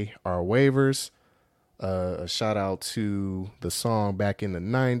 a.k.a. our waivers. A shout out to the song back in the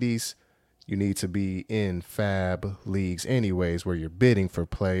 90s. You need to be in fab leagues anyways where you're bidding for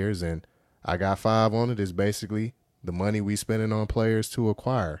players. And I Got 5 on it is basically the money we spending on players to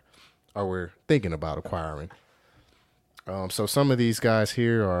acquire or we're thinking about acquiring. So some of these guys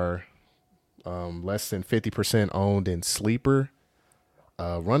here are less than 50% owned in sleeper.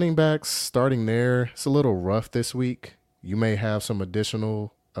 Running backs, starting there, it's a little rough this week. You may have some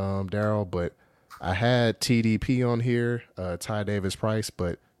additional, Daryl, but I had TDP on here, Ty Davis Price,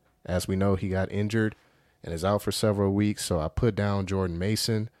 but as we know, he got injured and is out for several weeks. So I put down Jordan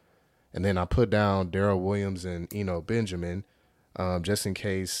Mason, and then I put down Darrell Williams and Eno Benjamin, just in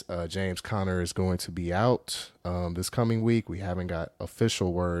case James Conner is going to be out this coming week. We haven't got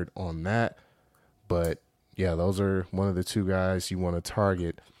official word on that, but yeah, those are one of the 2 guys you want to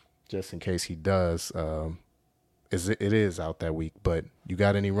target just in case he does. It is out that week, but you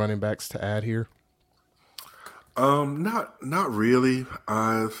got any running backs to add here? Not really.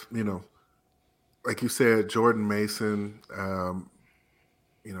 I've, like you said, Jordan Mason,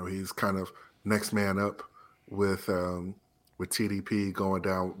 he's kind of next man up with TDP going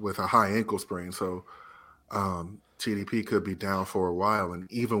down with a high ankle sprain. So TDP could be down for a while.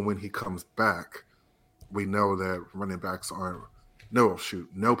 And even when he comes back, we know that running backs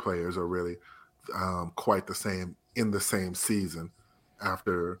no players are really quite the same in the same season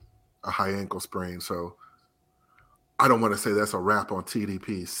after a high ankle sprain. So I don't want to say that's a wrap on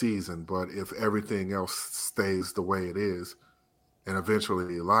TDP's season, but if everything else stays the way it is, and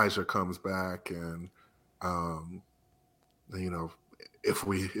eventually Elijah comes back, and if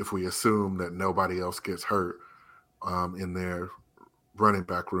we assume that nobody else gets hurt in their running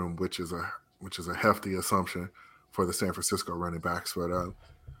back room, which is a hefty assumption for the San Francisco running backs, but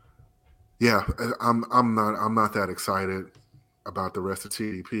yeah, I'm not that excited about the rest of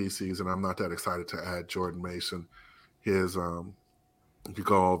TDP season. I'm not that excited to add Jordan Mason. His if you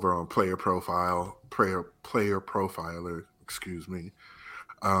go over on player profiler, excuse me,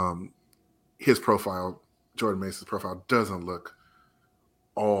 his profile, Jordan Mason's profile, doesn't look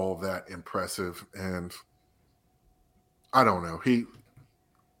all that impressive, and I don't know.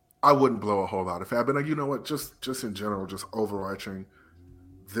 I wouldn't blow a whole lot of fab, but you know what? Just in general, just overarching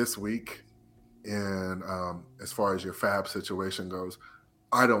this week, and as far as your fab situation goes,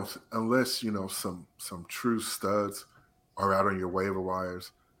 I don't, unless some true studs are out on your waiver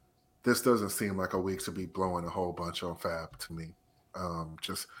wires. This doesn't seem like a week to be blowing a whole bunch on fab to me.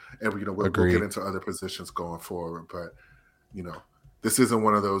 We'll get into other positions going forward, but this isn't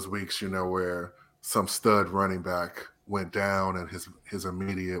one of those weeks where some stud running back went down and his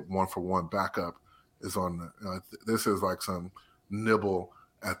immediate 1-for-1 backup is on. This is like some nibble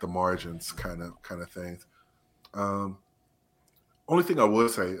at the margins kind of things. Only thing I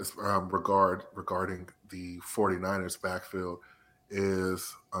would say is regarding the 49ers backfield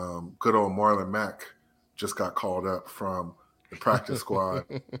is good old Marlon Mack just got called up from the practice squad.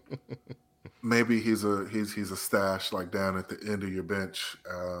 Maybe he's a stash like down at the end of your bench,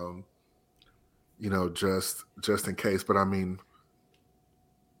 just in case. But I mean,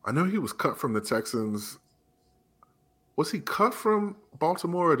 I know he was cut from the Texans. Was he cut from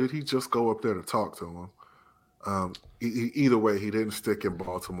Baltimore, or did he just go up there to talk to him? Either way, he didn't stick in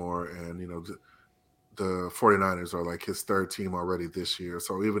Baltimore, and the 49ers are like his third team already this year.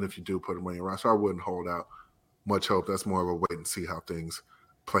 So even if you do put him on your roster, I wouldn't hold out much hope. That's more of a wait and see how things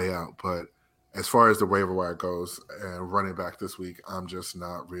play out. But as far as the waiver wire goes and running back this week, I'm just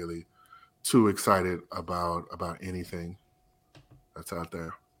not really too excited about anything that's out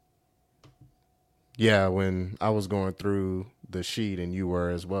there. Yeah, when I was going through the sheet and you were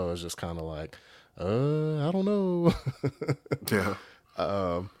as well, it's just kind of like, I don't know. Yeah.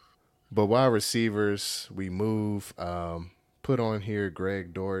 But wide receivers, we move. Put on here,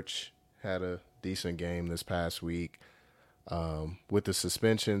 Greg Dortch had a decent game this past week. With the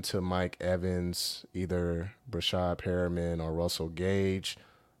suspension to Mike Evans, either Brashad Perriman or Russell Gage,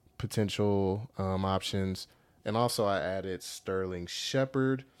 potential options. And also I added Sterling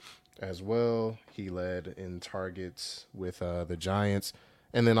Shepard as well. He led in targets with the Giants.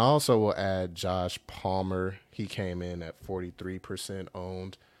 And then I also will add Josh Palmer. He came in at 43%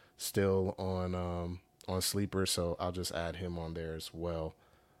 owned, still on Sleeper, so I'll just add him on there as well.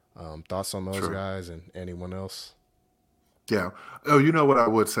 Thoughts on those guys and anyone else? Yeah. Oh, you know what I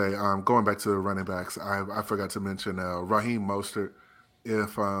would say? Going back to the running backs, I forgot to mention Raheem Mostert.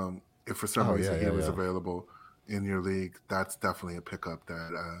 If for some reason he was available in your league, that's definitely a pickup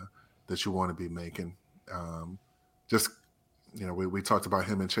that you want to be making. We talked about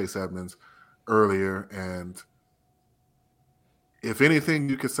him and Chase Edmonds earlier, and if anything,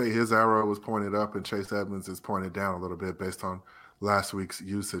 you could say his arrow was pointed up and Chase Edmonds is pointed down a little bit based on last week's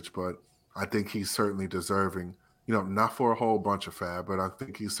usage. But I think he's certainly deserving, not for a whole bunch of fab, but I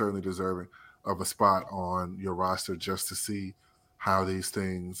think he's certainly deserving of a spot on your roster just to see how these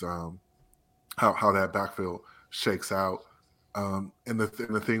things, how that backfield shakes out. And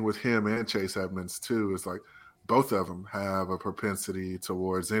the thing with him and Chase Edmonds too is like both of them have a propensity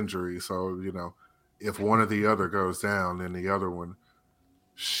towards injury. So, if one or the other goes down, then the other one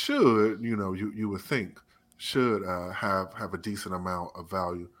should, you would think should have a decent amount of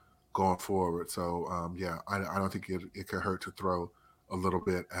value going forward. So, I don't think it could hurt to throw a little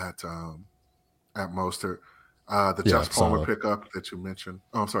bit at Mostert. The Josh Palmer pickup that you mentioned.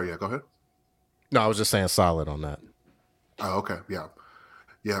 Oh, I'm sorry. Yeah, go ahead. No, I was just saying solid on that. Oh, okay. Yeah.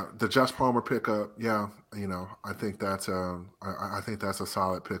 Yeah. The Josh Palmer pickup. Yeah. I think that's I think that's a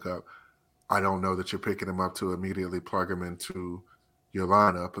solid pickup. I don't know that you're picking him up to immediately plug him into your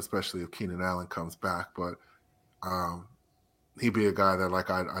lineup, especially if Keenan Allen comes back. But he'd be a guy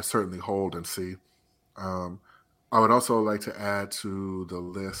that I certainly hold and see. I would also like to add to the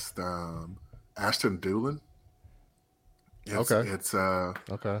list Ashton Dulin. Okay.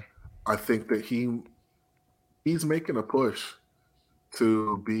 I think that he's making a push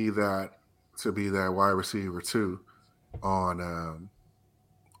to be that wide receiver too on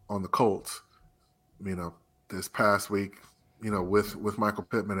the Colts. This past week, with Michael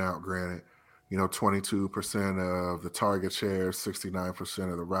Pittman out, granted, 22% of the target shares,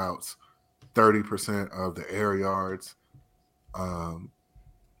 69% of the routes, 30% of the air yards.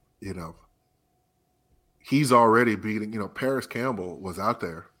 He's already beating, Paris Campbell was out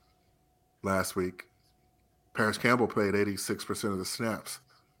there last week. Paris Campbell played 86% of the snaps.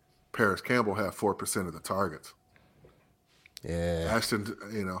 Paris Campbell had 4% of the targets. Yeah. Ashton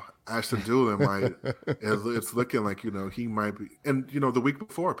Dulin might, it's looking like, he might be. And, the week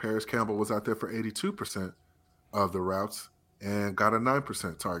before, Paris Campbell was out there for 82% of the routes and got a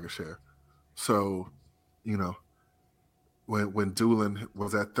 9% target share. So, when Dulin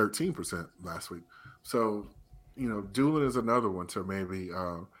was at 13% last week. So, Dulin is another one to maybe,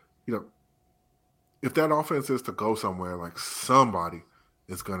 if that offense is to go somewhere, like somebody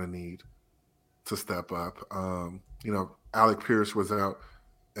is going to need to step up. Alec Pierce was out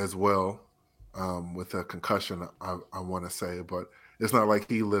as well with a concussion, I want to say, but it's not like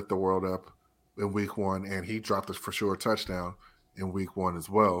he lit the world up in week one, and he dropped a for sure touchdown in week one as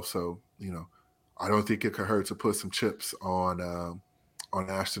well. So, I don't think it could hurt to put some chips on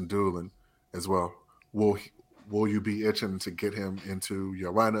Ashton Dulin as well. Will you be itching to get him into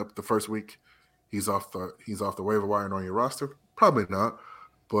your lineup the first week he's off the waiver wire and on your roster? Probably not,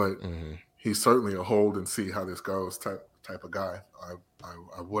 but he's certainly a hold and see how this goes type of guy.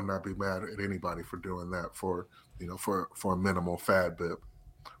 I would not be mad at anybody for doing that for for a minimal fab bid.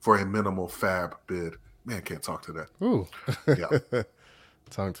 For a minimal fab bid. Man, can't talk to that. Ooh. Yeah.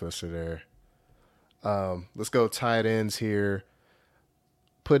 Tongue twister there. Let's go tight ends here.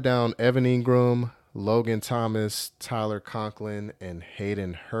 Put down Evan Ingram, Logan Thomas, Tyler Conklin, and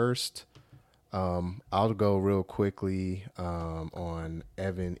Hayden Hurst. I'll go real quickly on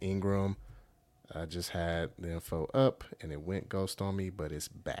Evan Ingram. I just had the info up and it went ghost on me, but it's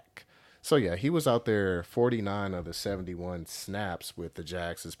back. So yeah, he was out there 49 of the 71 snaps with the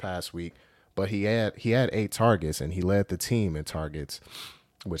Jags this past week, but he had 8 targets and he led the team in targets,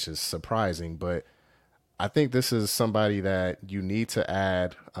 which is surprising. But I think this is somebody that you need to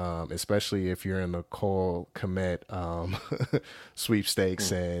add, especially if you're in the Cole Kmet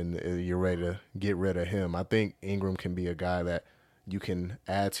sweepstakes and you're ready to get rid of him. I think Ingram can be a guy that you can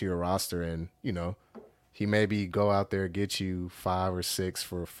add to your roster, and he maybe go out there get you 5 or 6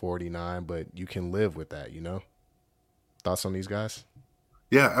 for 49, but you can live with that. Thoughts on these guys?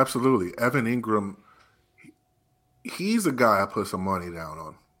 Yeah, absolutely. Evan Ingram, he's a guy I put some money down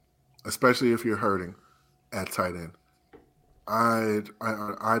on, especially if you're hurting at tight end.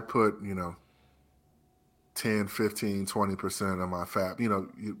 I'd put 10, 15, 20% of my fab.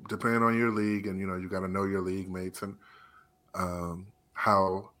 Depending on your league, and you got to know your league mates and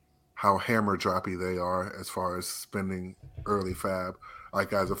how hammer droppy they are as far as spending early fab.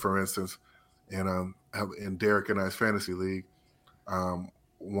 Like as a for instance, in Derek and I's fantasy league,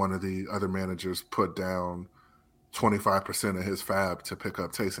 one of the other managers put down 25% of his fab to pick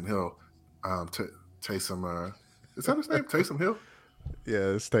up Taysom Hill. Taysom, is that his name? Taysom Hill?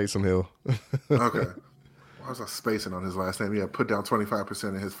 Yeah, it's Taysom Hill. Okay. Why was I spacing on his last name? Yeah, put down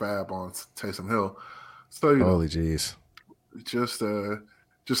 25% of his fab on Taysom Hill. So Holy jeez. Just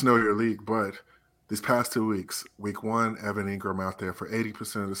know your league. But these past 2 weeks, week 1, Evan Ingram out there for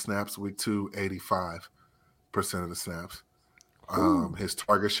 80% of the snaps. Week 2, 85% of the snaps. His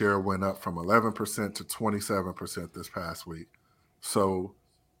target share went up from 11% to 27% this past week. So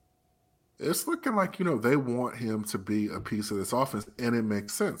it's looking like, they want him to be a piece of this offense. And it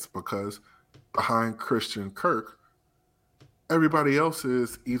makes sense because behind Christian Kirk, everybody else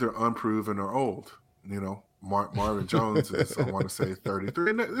is either unproven or old. Marvin Jones is, I want to say, 33.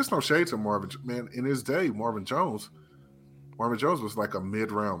 And there's no shade to Marvin. Man, in his day, Marvin Jones was like a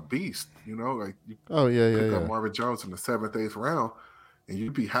mid-round beast. Like you pick up Marvin Jones in the 7th, 8th round, and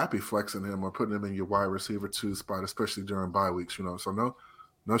you'd be happy flexing him or putting him in your wide receiver 2 spot, especially during bye weeks. So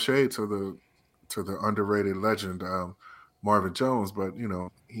no shade to the underrated legend Marvin Jones, but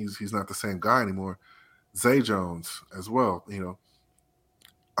he's not the same guy anymore. Zay Jones as well.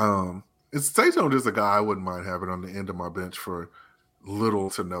 Zay Jones is a guy I wouldn't mind having on the end of my bench for little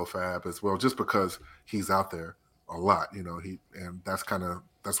to no fab as well, just because he's out there a lot. And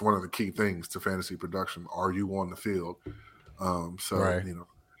that's one of the key things to fantasy production. Are you on the field? Right.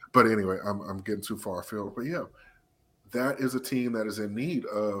 But anyway, I'm getting too far afield. But yeah, that is a team that is in need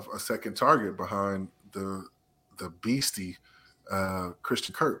of a second target behind the beastie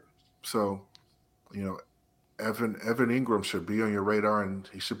Christian Kirk. So, Evan Ingram should be on your radar, and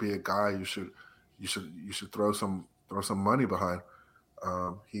he should be a guy you should throw some money behind.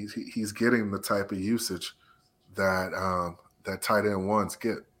 He's getting the type of usage that tight end ones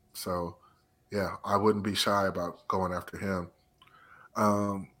get. So, yeah, I wouldn't be shy about going after him.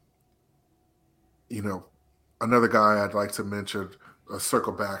 Another guy I'd like to mention,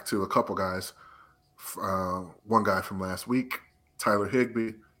 circle back to a couple guys. One guy from last week, Tyler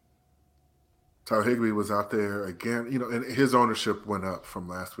Higbee. Tyler Higbee was out there again, and his ownership went up from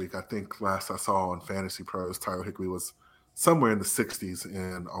last week. I think last I saw on Fantasy Pros, Tyler Higbee was somewhere in the 60s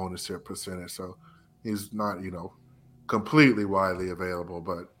in ownership percentage. So he's not, completely widely available,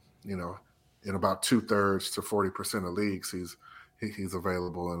 but, in about 2/3 to 40% of leagues, he's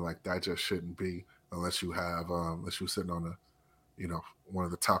available, and like that just shouldn't be unless you're sitting on one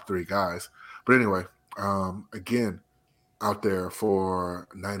of the top 3 guys. But anyway, again, out there for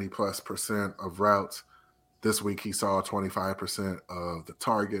 90+% of routes. This week he saw 25% of the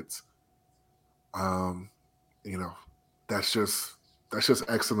targets. That's just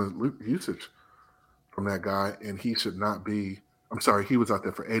excellent usage from that guy, and he should not be. I'm sorry, he was out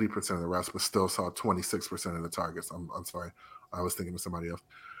there for 80% of the routes, but still saw 26% of the targets. I'm sorry, I was thinking of somebody else,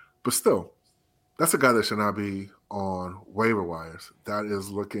 but still, that's a guy that should not be on waiver wires. That is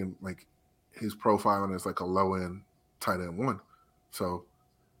looking like he's profiling as like a low end tight end 1. So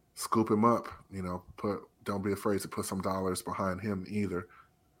scoop him up, don't be afraid to put some dollars behind him either.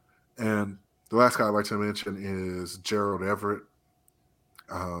 And the last guy I'd like to mention is Gerald Everett.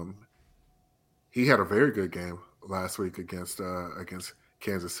 He had a very good game last week against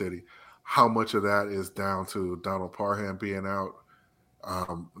Kansas City. How much of that is down to Donald Parham being out?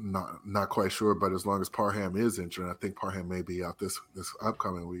 Not quite sure, but as long as Parham is injured, I think Parham may be out this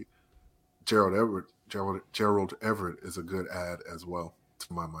upcoming week. Gerald Everett is a good add as well,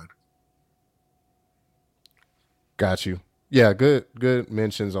 to my mind. Got you. Yeah, good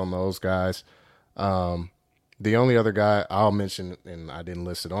mentions on those guys. The only other guy I'll mention, and I didn't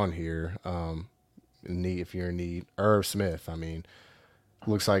list it on here, if you're in need, Irv Smith. I mean,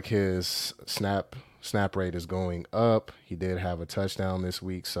 looks like his snap rate is going up. He did have a touchdown this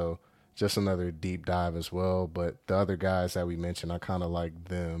week, so just another deep dive as well. But the other guys that we mentioned, I kind of like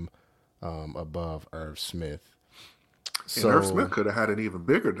them above Irv Smith. And Irv Smith could have had an even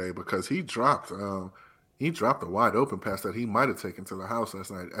bigger day because he dropped a wide open pass that he might have taken to the house last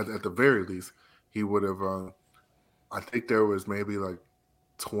night. At the very least, he would have. I think there was maybe like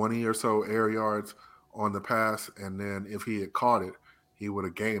 20 or so air yards on the pass, and then if he had caught it, he would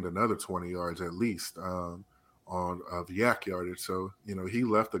have gained another 20 yards at least on of yak yardage. So he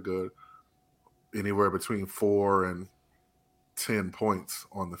left a good anywhere between 4 and 10 points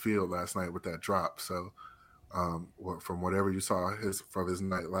on the field last night with that drop. So from whatever you saw from his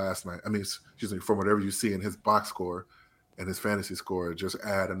night last night, from whatever you see in his box score and his fantasy score, just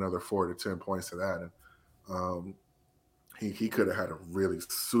add another 4 to 10 points to that, and he could have had a really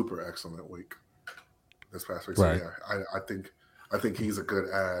super excellent week this past week. Right. So yeah, I think he's a good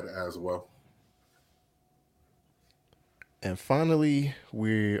add as well. And finally,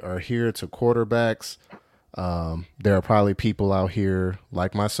 we are here to quarterbacks. There are probably people out here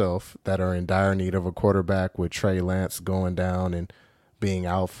like myself that are in dire need of a quarterback, with Trey Lance going down and being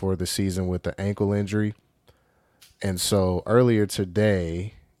out for the season with the ankle injury. And so earlier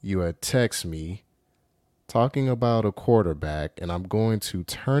today, you had texted me talking about a quarterback, and I'm going to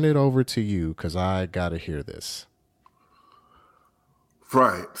turn it over to you because I got to hear this.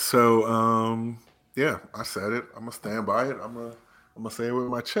 Right. So, yeah, I said it. I'm gonna stand by it. I'm gonna say it with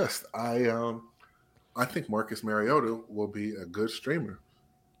my chest. I think Marcus Mariota will be a good streamer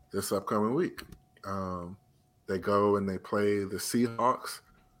this upcoming week. They go and they play the Seahawks,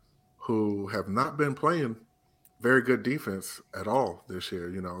 who have not been playing very good defense at all this year.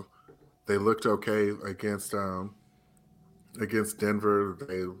 They looked okay against Denver.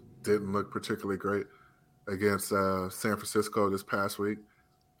 They didn't look particularly great against San Francisco this past week.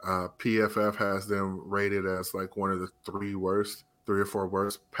 PFF has them rated as like one of the 3 or 4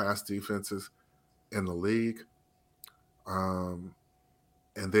 worst pass defenses in the league. And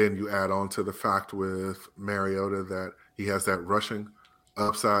then you add on to the fact with Mariota that he has that rushing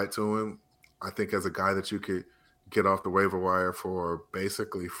upside to him. I think as a guy that you could get off the waiver wire for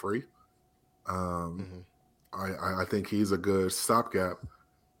basically free. I think he's a good stopgap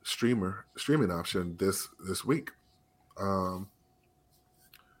streaming option this week.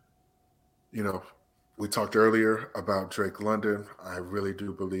 We talked earlier about Drake London. I really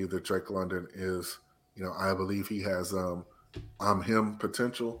do believe that Drake London is, I believe he has I'm him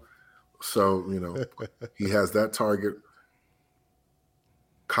potential. So, he has that target.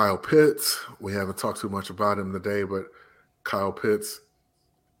 Kyle Pitts, we haven't talked too much about him today, but Kyle Pitts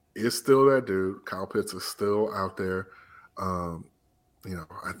is still that dude. Kyle Pitts is still out there. I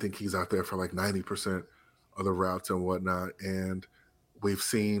think he's out there for like 90% of the routes and whatnot. And we've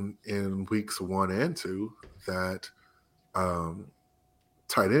seen in weeks 1 and 2 that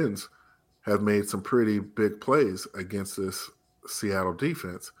tight ends have made some pretty big plays against this Seattle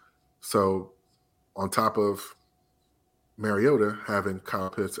defense. So on top of Mariota having Kyle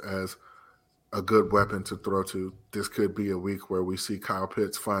Pitts as a good weapon to throw to, this could be a week where we see Kyle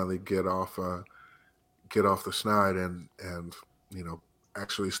Pitts finally get off the schneid and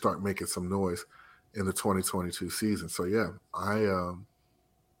actually start making some noise in the 2022 season. So yeah, I'm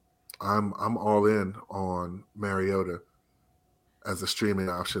all in on Mariota as a streaming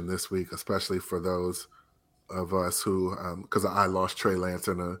option this week, especially for those of us who, because I lost Trey Lance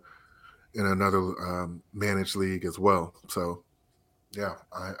in another managed league as well. So yeah,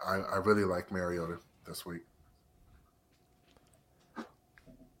 I really like Mariota this week.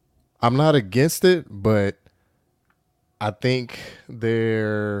 I'm not against it, but I think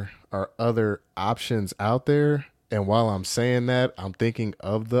there are other options out there. And while I'm saying that, I'm thinking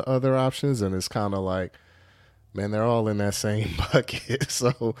of the other options, and it's kind of like, man, they're all in that same bucket.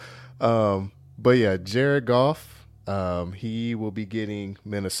 So, but yeah, Jared Goff, he will be getting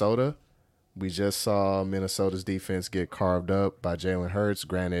Minnesota. We just saw Minnesota's defense get carved up by Jalen Hurts.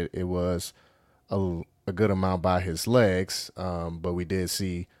 Granted, it was a good amount by his legs, but we did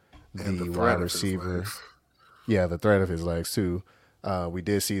see the wide receiver. Yeah, the threat of his legs too. We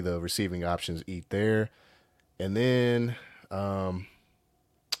did see the receiving options eat there. And then,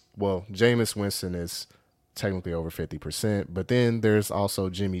 well, Jameis Winston is technically over 50%, but then there's also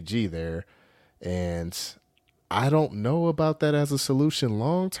Jimmy G there. And I don't know about that as a solution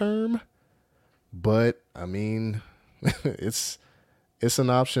long term, but I mean, it's it's an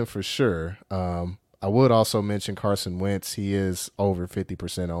option for sure. I would also mention Carson Wentz. He is over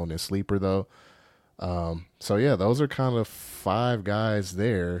 50% owned in sleeper though. So yeah, those are kind of five guys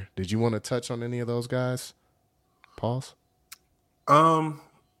there. Did you want to touch on any of those guys? Pause. Um,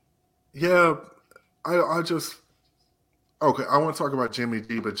 yeah, I just okay. I want to talk about Jimmy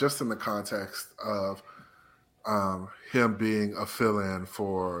G, but just in the context of him being a fill-in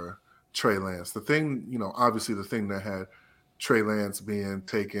for Trey Lance. The thing, obviously the thing that had Trey Lance being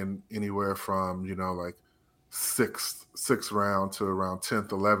taken anywhere from like sixth round to around 10th,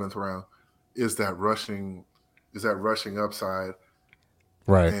 11th round is that rushing upside,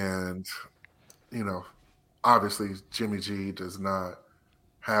 Right. and obviously Jimmy G does not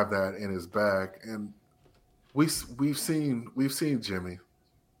have that in his bag, and we've seen Jimmy.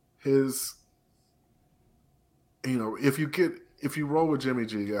 His if you roll with Jimmy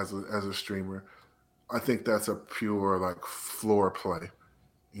G as a streamer, I think that's a pure like floor play.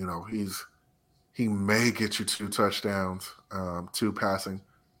 He may get you two touchdowns, two passing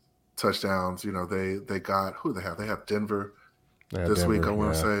touchdowns. They got who they have. They have Denver Yeah, this week. I Denver.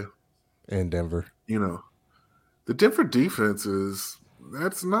 want to Yeah, say. in Denver. The Denver defense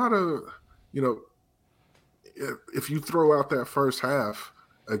that's not a you know if you throw out that first half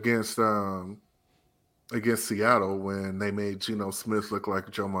against Seattle when they made Geno Smith look like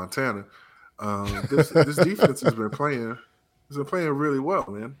Joe Montana. This defense has been playing really well,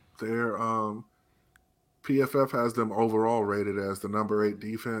 man. Their PFF has them overall rated as the number 8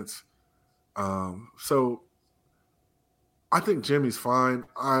 defense. So I think Jimmy's fine.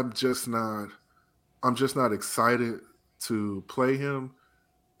 I'm just not excited to play him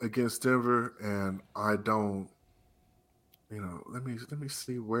against Denver, and I don't. Let me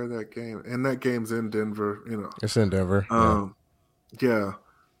see where that game, and that game's in Denver. It's in Denver. Yeah. Um, yeah,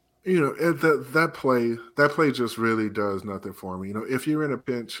 that play just really does nothing for me. If you're in a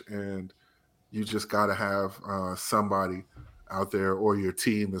pinch and you just got to have somebody out there, or your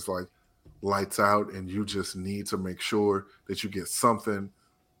team is like lights out, and you just need to make sure that you get something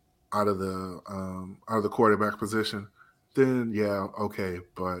out of the quarterback position, then yeah, okay.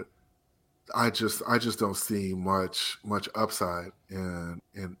 But I just don't see much upside in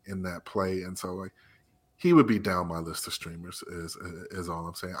that play, and so like he would be down my list of streamers is all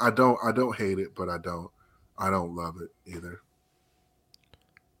I'm saying. I don't hate it, but I don't love it either.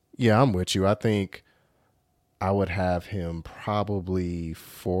 Yeah, I'm with you. I think I would have him probably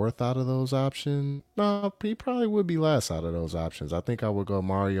fourth out of those options. No, he probably would be last out of those options. I think I would go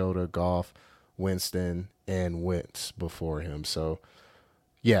Mariota, Goff, Winston, and Wentz before him. So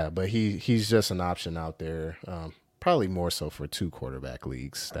yeah, but he's just an option out there. Probably more so for two quarterback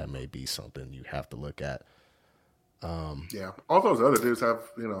leagues. That may be something you have to look at. Yeah, all those other dudes have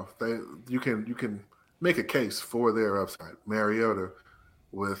they you can make a case for their upside. Mariota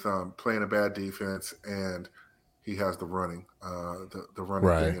with playing a bad defense, and he has the running thing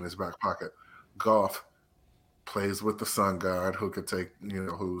Right. in his back pocket. Goff plays with the sun god who could take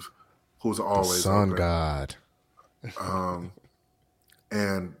who's The always Sun open. God. Um,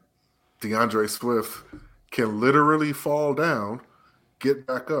 and DeAndre Swift can literally fall down, get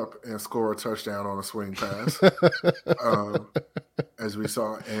back up, and score a touchdown on a swing pass, um, as we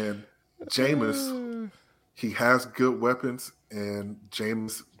saw. And Jameis, he has good weapons, and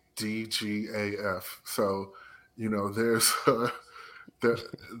James DGAF. So, there's there,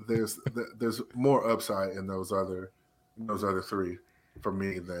 there's more upside in those other three for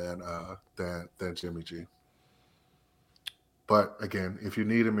me than Jimmy G. But again, if you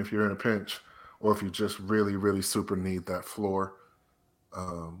need him, if you're in a pinch, or if you just really, really super need that floor,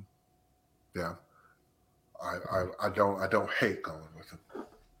 um, yeah, I don't hate going with him.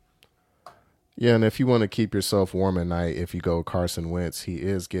 Yeah, and if you want to keep yourself warm at night, if you go Carson Wentz, he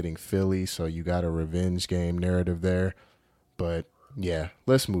is getting Philly, so you got a revenge game narrative there. But yeah,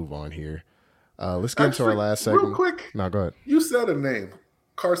 let's move on here. Let's get into our Actually, last real segment. quick, No, go ahead. you said a name,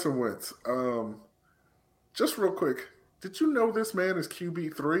 Carson Wentz. Just real quick, did you know this man is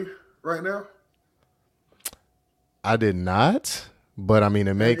QB3 right now? I did not, but I mean,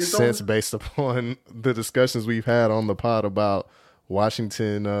 it And makes it's sense only based upon the discussions we've had on the pod about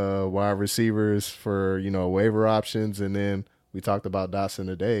Washington wide receivers for waiver options, and then we talked about Dotson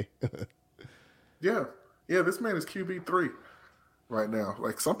today. yeah, yeah. This man is QB3 right now.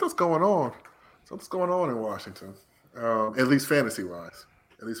 Like something's going on. Something's going on in Washington. At least fantasy wise.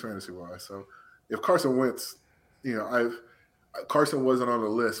 At least fantasy wise. So if Carson Wentz Carson wasn't on the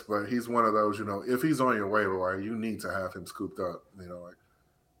list, but he's one of those. If he's on your waiver wire, you need to have him scooped up. Like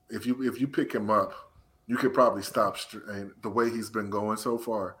if you pick him up, you could probably stop. And the way he's been going so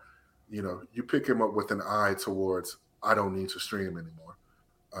far, you pick him up with an eye towards I don't need to stream anymore.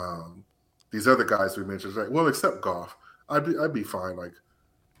 These other guys we mentioned, except Goff, I'd be fine. Like,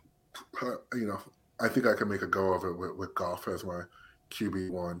 I think I can make a go of it with Goff as my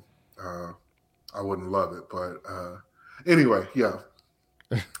QB1. I wouldn't love it, but anyway, yeah.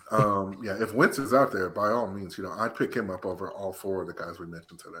 If Wentz is out there, by all means, I'd pick him up over all four of the guys we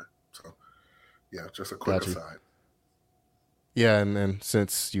mentioned today. So, yeah, just a quick aside. Yeah, and then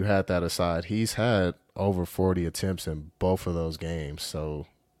since you had that aside, he's had over 40 attempts in both of those games. So,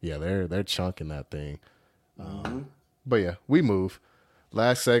 yeah, they're chunking that thing. But, yeah, we move.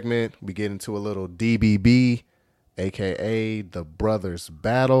 Last segment, we get into a little DBB, a.k.a. the Brothers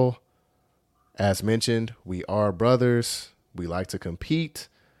Battle. As mentioned, we are brothers. We like to compete.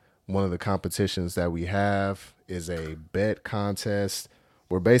 One of the competitions that we have is a bet contest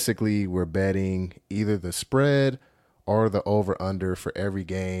where basically we're betting either the spread or the over-under for every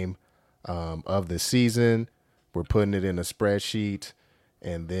game of the season. We're putting it in a spreadsheet,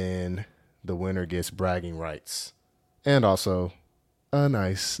 and then the winner gets bragging rights and also a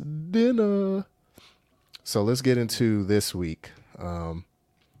nice dinner. So let's get into this week.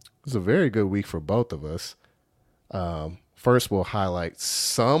 It's a very good week for both of us. First, we'll highlight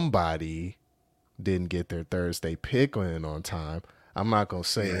somebody didn't get their Thursday pick in on time. I'm not going to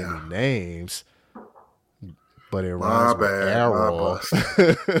say any names, but it rhymes with Errol.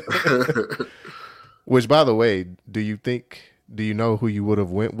 Which, by the way, do you know who you would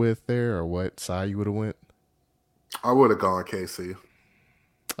have went with there or what side you would have went? I would have gone KC.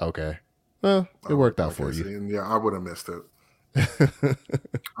 Okay. Well, it worked out for you. And I would have missed it.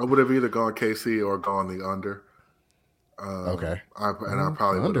 I would have either gone KC or gone the under. Okay. I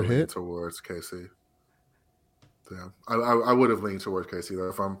probably would have leaned towards KC. Yeah, I would have leaned towards KC though.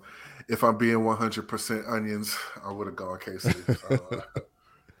 If I'm being 100% onions, I would have gone KC. So,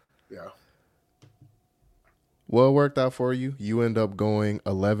 yeah. Well, it worked out for you. You end up going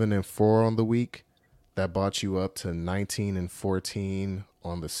 11-4 on the week. That brought you up to 19-14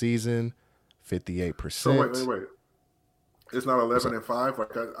 on the season, 58%. So wait. It's not 11-5.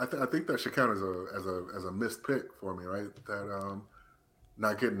 Like I think that should count as a missed pick for me, right? That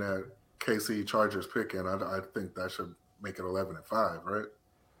not getting that KC Chargers pick in. I think that should make it 11-5, right?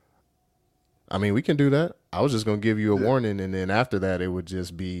 I mean, we can do that. I was just gonna give you a warning, and then after that, it would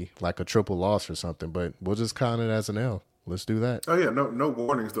just be like a triple loss or something. But we'll just count it as an L. Let's do that. Oh yeah, no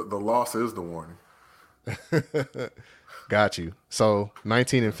warnings. The loss is the warning. Got you. So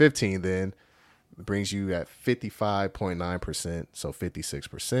 19-15 then brings you at 55.9%, so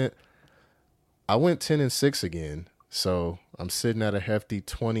 56%. I went 10-6 again, so I'm sitting at a hefty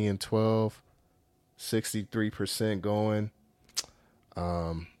 20-12, 63% going.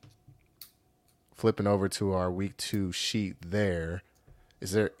 Flipping over to our week 2 sheet there.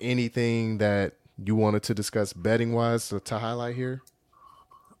 Is there anything that you wanted to discuss betting wise to highlight here?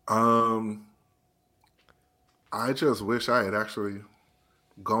 I just wish I had actually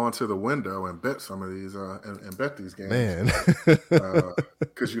gone to the window and bet some of these and bet these games. Man.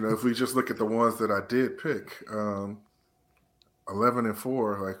 Because if we just look at the ones that I did pick,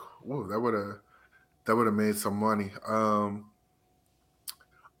 11-4, like, whoa, that would have made some money.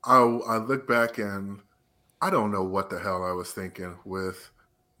 I look back and I don't know what the hell I was thinking with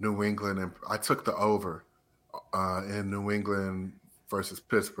New England, and I took the over in New England versus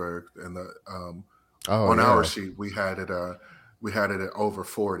Pittsburgh, and the our sheet we had it at over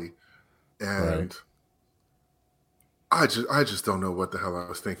 40, and I just don't know what the hell I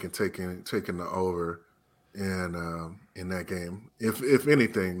was thinking taking the over in that game. If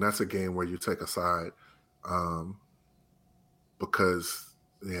anything, that's a game where you take a side, because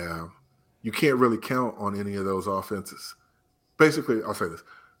you can't really count on any of those offenses. Basically, I'll say this.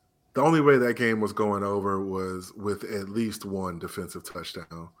 The only way that game was going over was with at least one defensive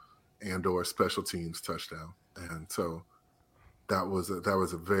touchdown and or special teams touchdown. And so that was a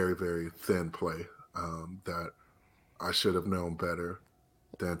very, very thin play that I should have known better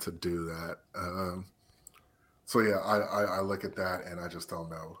than to do that. I look at that and I just don't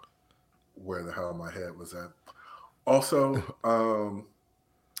know where the hell my head was at. Also,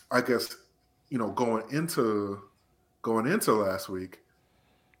 I guess, going into last week,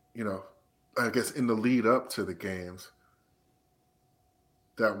 I guess in the lead up to the games,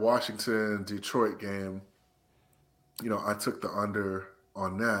 that Washington-Detroit game, I took the under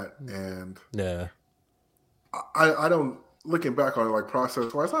on that, and yeah, I don't looking back on it, like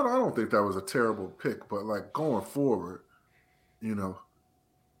process wise, I don't think that was a terrible pick. But like going forward, you know,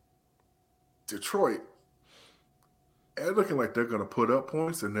 Detroit, they're looking like they're going to put up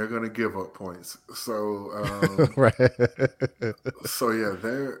points and they're going to give up points. So, Right. so yeah,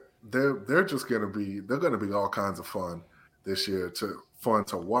 they're just going to be all kinds of fun this year. Fun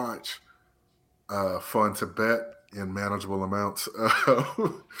to watch, fun to bet in manageable amounts.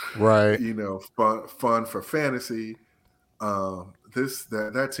 Right. Fun for fantasy.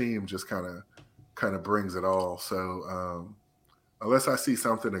 That team just kind of brings it all. So unless I see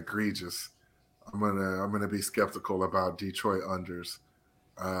something egregious, I'm gonna be skeptical about Detroit unders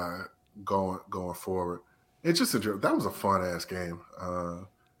going forward. It's just that was a fun ass game.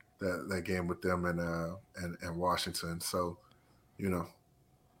 That game with them and Washington. So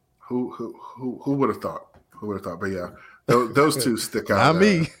who would have thought? Who would have thought? But yeah, those two stick out. Not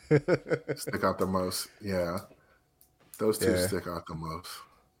me. Stick out the most. Yeah, those two stick out the most.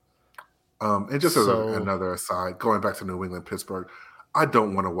 And just as another aside, going back to New England, Pittsburgh, I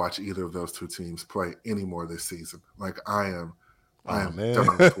don't want to watch either of those two teams play anymore this season. Like I am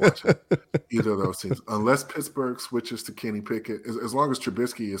done with watching either of those teams. Unless Pittsburgh switches to Kenny Pickett, as long as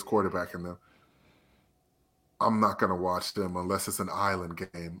Trubisky is quarterbacking them, I'm not going to watch them unless it's an island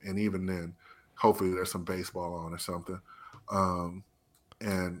game. And even then, hopefully there's some baseball on or something.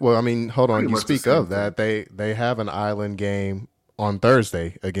 And well, I mean, hold on. You speak of that. They have an island game on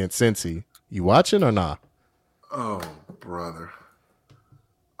Thursday against Cincy. You watching or not? Oh, brother.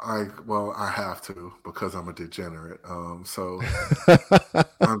 I have to because I'm a degenerate. So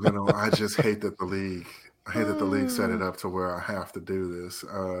I just hate that the league. I hate that the league set it up to where I have to do this.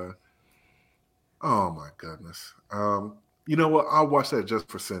 Oh my goodness. You know what? I'll watch that just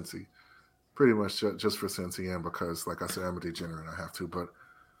for Cincy. Pretty much just for Cincy, and because, like I said, I'm a degenerate. I have to. But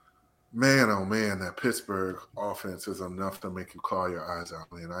man, oh man, that Pittsburgh offense is enough to make you claw your eyes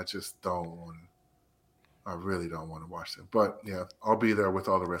out, man. I just don't want to. I really don't want to watch them. But yeah, I'll be there with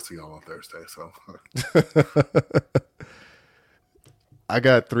all the rest of y'all on Thursday. So I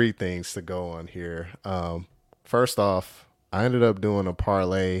got 3 things to go on here. First off, I ended up doing a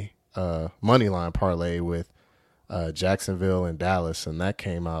parlay, money line parlay with Jacksonville and Dallas, and that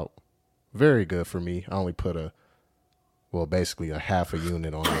came out very good for me. I only put basically a half a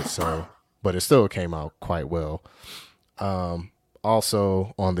unit on it, but it still came out quite well.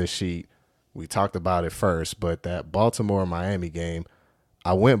 Also on this sheet, we talked about it first, but that Baltimore-Miami game,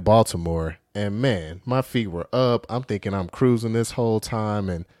 I went Baltimore, and man, my feet were up. I'm thinking I'm cruising this whole time,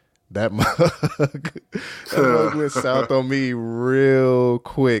 and that mug went south on me real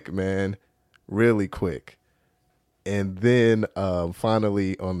quick, man, really quick. And then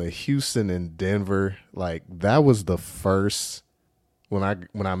finally on the Houston and Denver, like that was the first when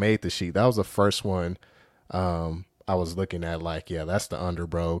I made the sheet. That was the first one I was looking at. Like, yeah, that's the under,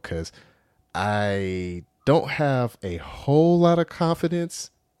 bro, because I don't have a whole lot of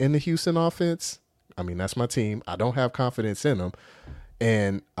confidence in the Houston offense. I mean, that's my team. I don't have confidence in them.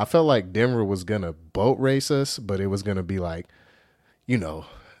 And I felt like Denver was going to boat race us, but it was going to be like,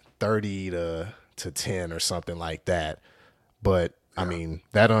 30 to 10 or something like that. But, I mean,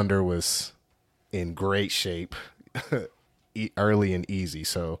 that under was in great shape early and easy.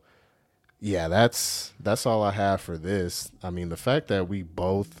 So, yeah, that's all I have for this. I mean, the fact that we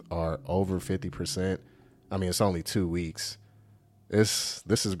both are over 50%, I mean, it's only 2 weeks. This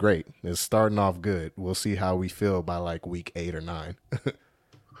is great. It's starting off good. We'll see how we feel by like week 8 or 9.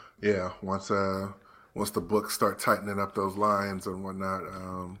 Yeah, once the books start tightening up those lines and whatnot,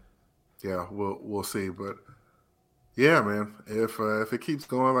 yeah, we'll see. But yeah, man, if it keeps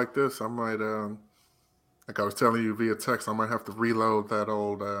going like this, I might like I was telling you via text, I might have to reload that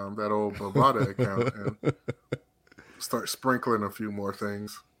old Bovada account and start sprinkling a few more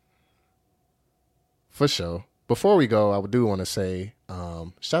things. For sure. Before we go, I do want to say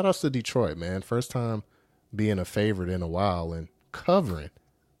shout outs to Detroit, man. First time being a favorite in a while and covering.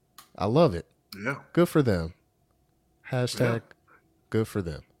 I love it. Yeah. Good for them. Hashtag good for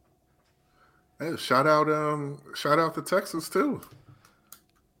them. Hey, shout out to Texas too.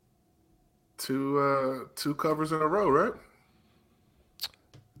 Two covers in a row, right?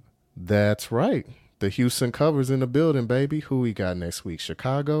 That's right. The Houston covers in the building, baby. Who we got next week?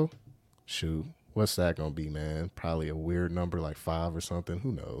 Chicago? Shoot. What's that going to be, man? Probably a weird number like 5 or something.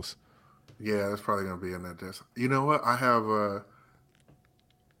 Who knows? Yeah, that's probably going to be in that desk. You know what? I have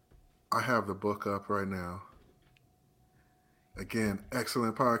the book up right now. Again,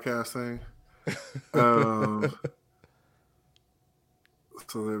 excellent podcasting. So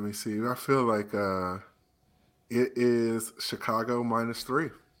let me see. I feel like it is Chicago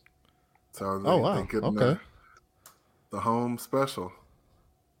 -3. So wow. Okay. The home special.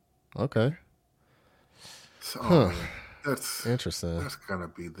 Okay. So, Huh. man, Interesting. that's gonna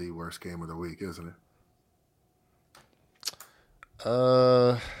be the worst game of the week, isn't it?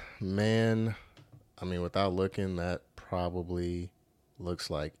 Man, I mean, without looking, that probably looks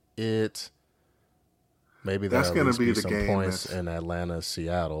like it. Maybe That's there'll at gonna least be be the some game points that's in Atlanta,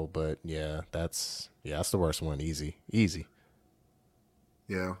 Seattle, but that's the worst one. Easy, easy.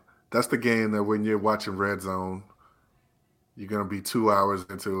 yeah. That's the game that when you're watching Red Zone, you're gonna be 2 hours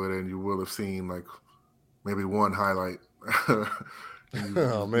into it and you will have seen like maybe one highlight. And you,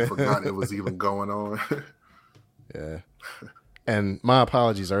 Oh you you man, forgot it was even going on. yeah. And my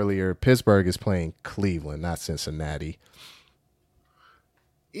apologies earlier. Pittsburgh is playing Cleveland, not Cincinnati.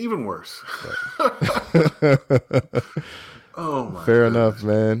 Even worse. But Oh my fair enough, goodness.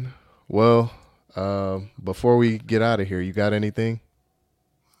 man. Well, before we get out of here, you got anything?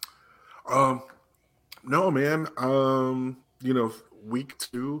 Um, no, man. Week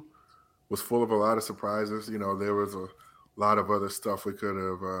 2 was full of a lot of surprises. There was a lot of other stuff we could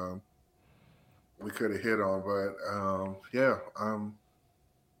have hit on, but yeah, I'm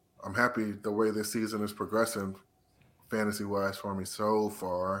happy the way this season is progressing fantasy wise for me so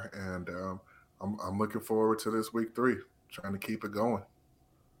far, and I'm looking forward to this week 3, trying to keep it going.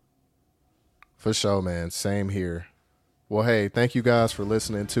 For sure, man. Same here. Well, hey, thank you guys for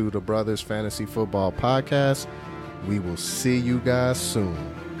listening to the Brothers Fantasy Football Podcast. We will see you guys soon.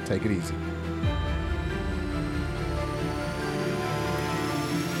 Take it easy.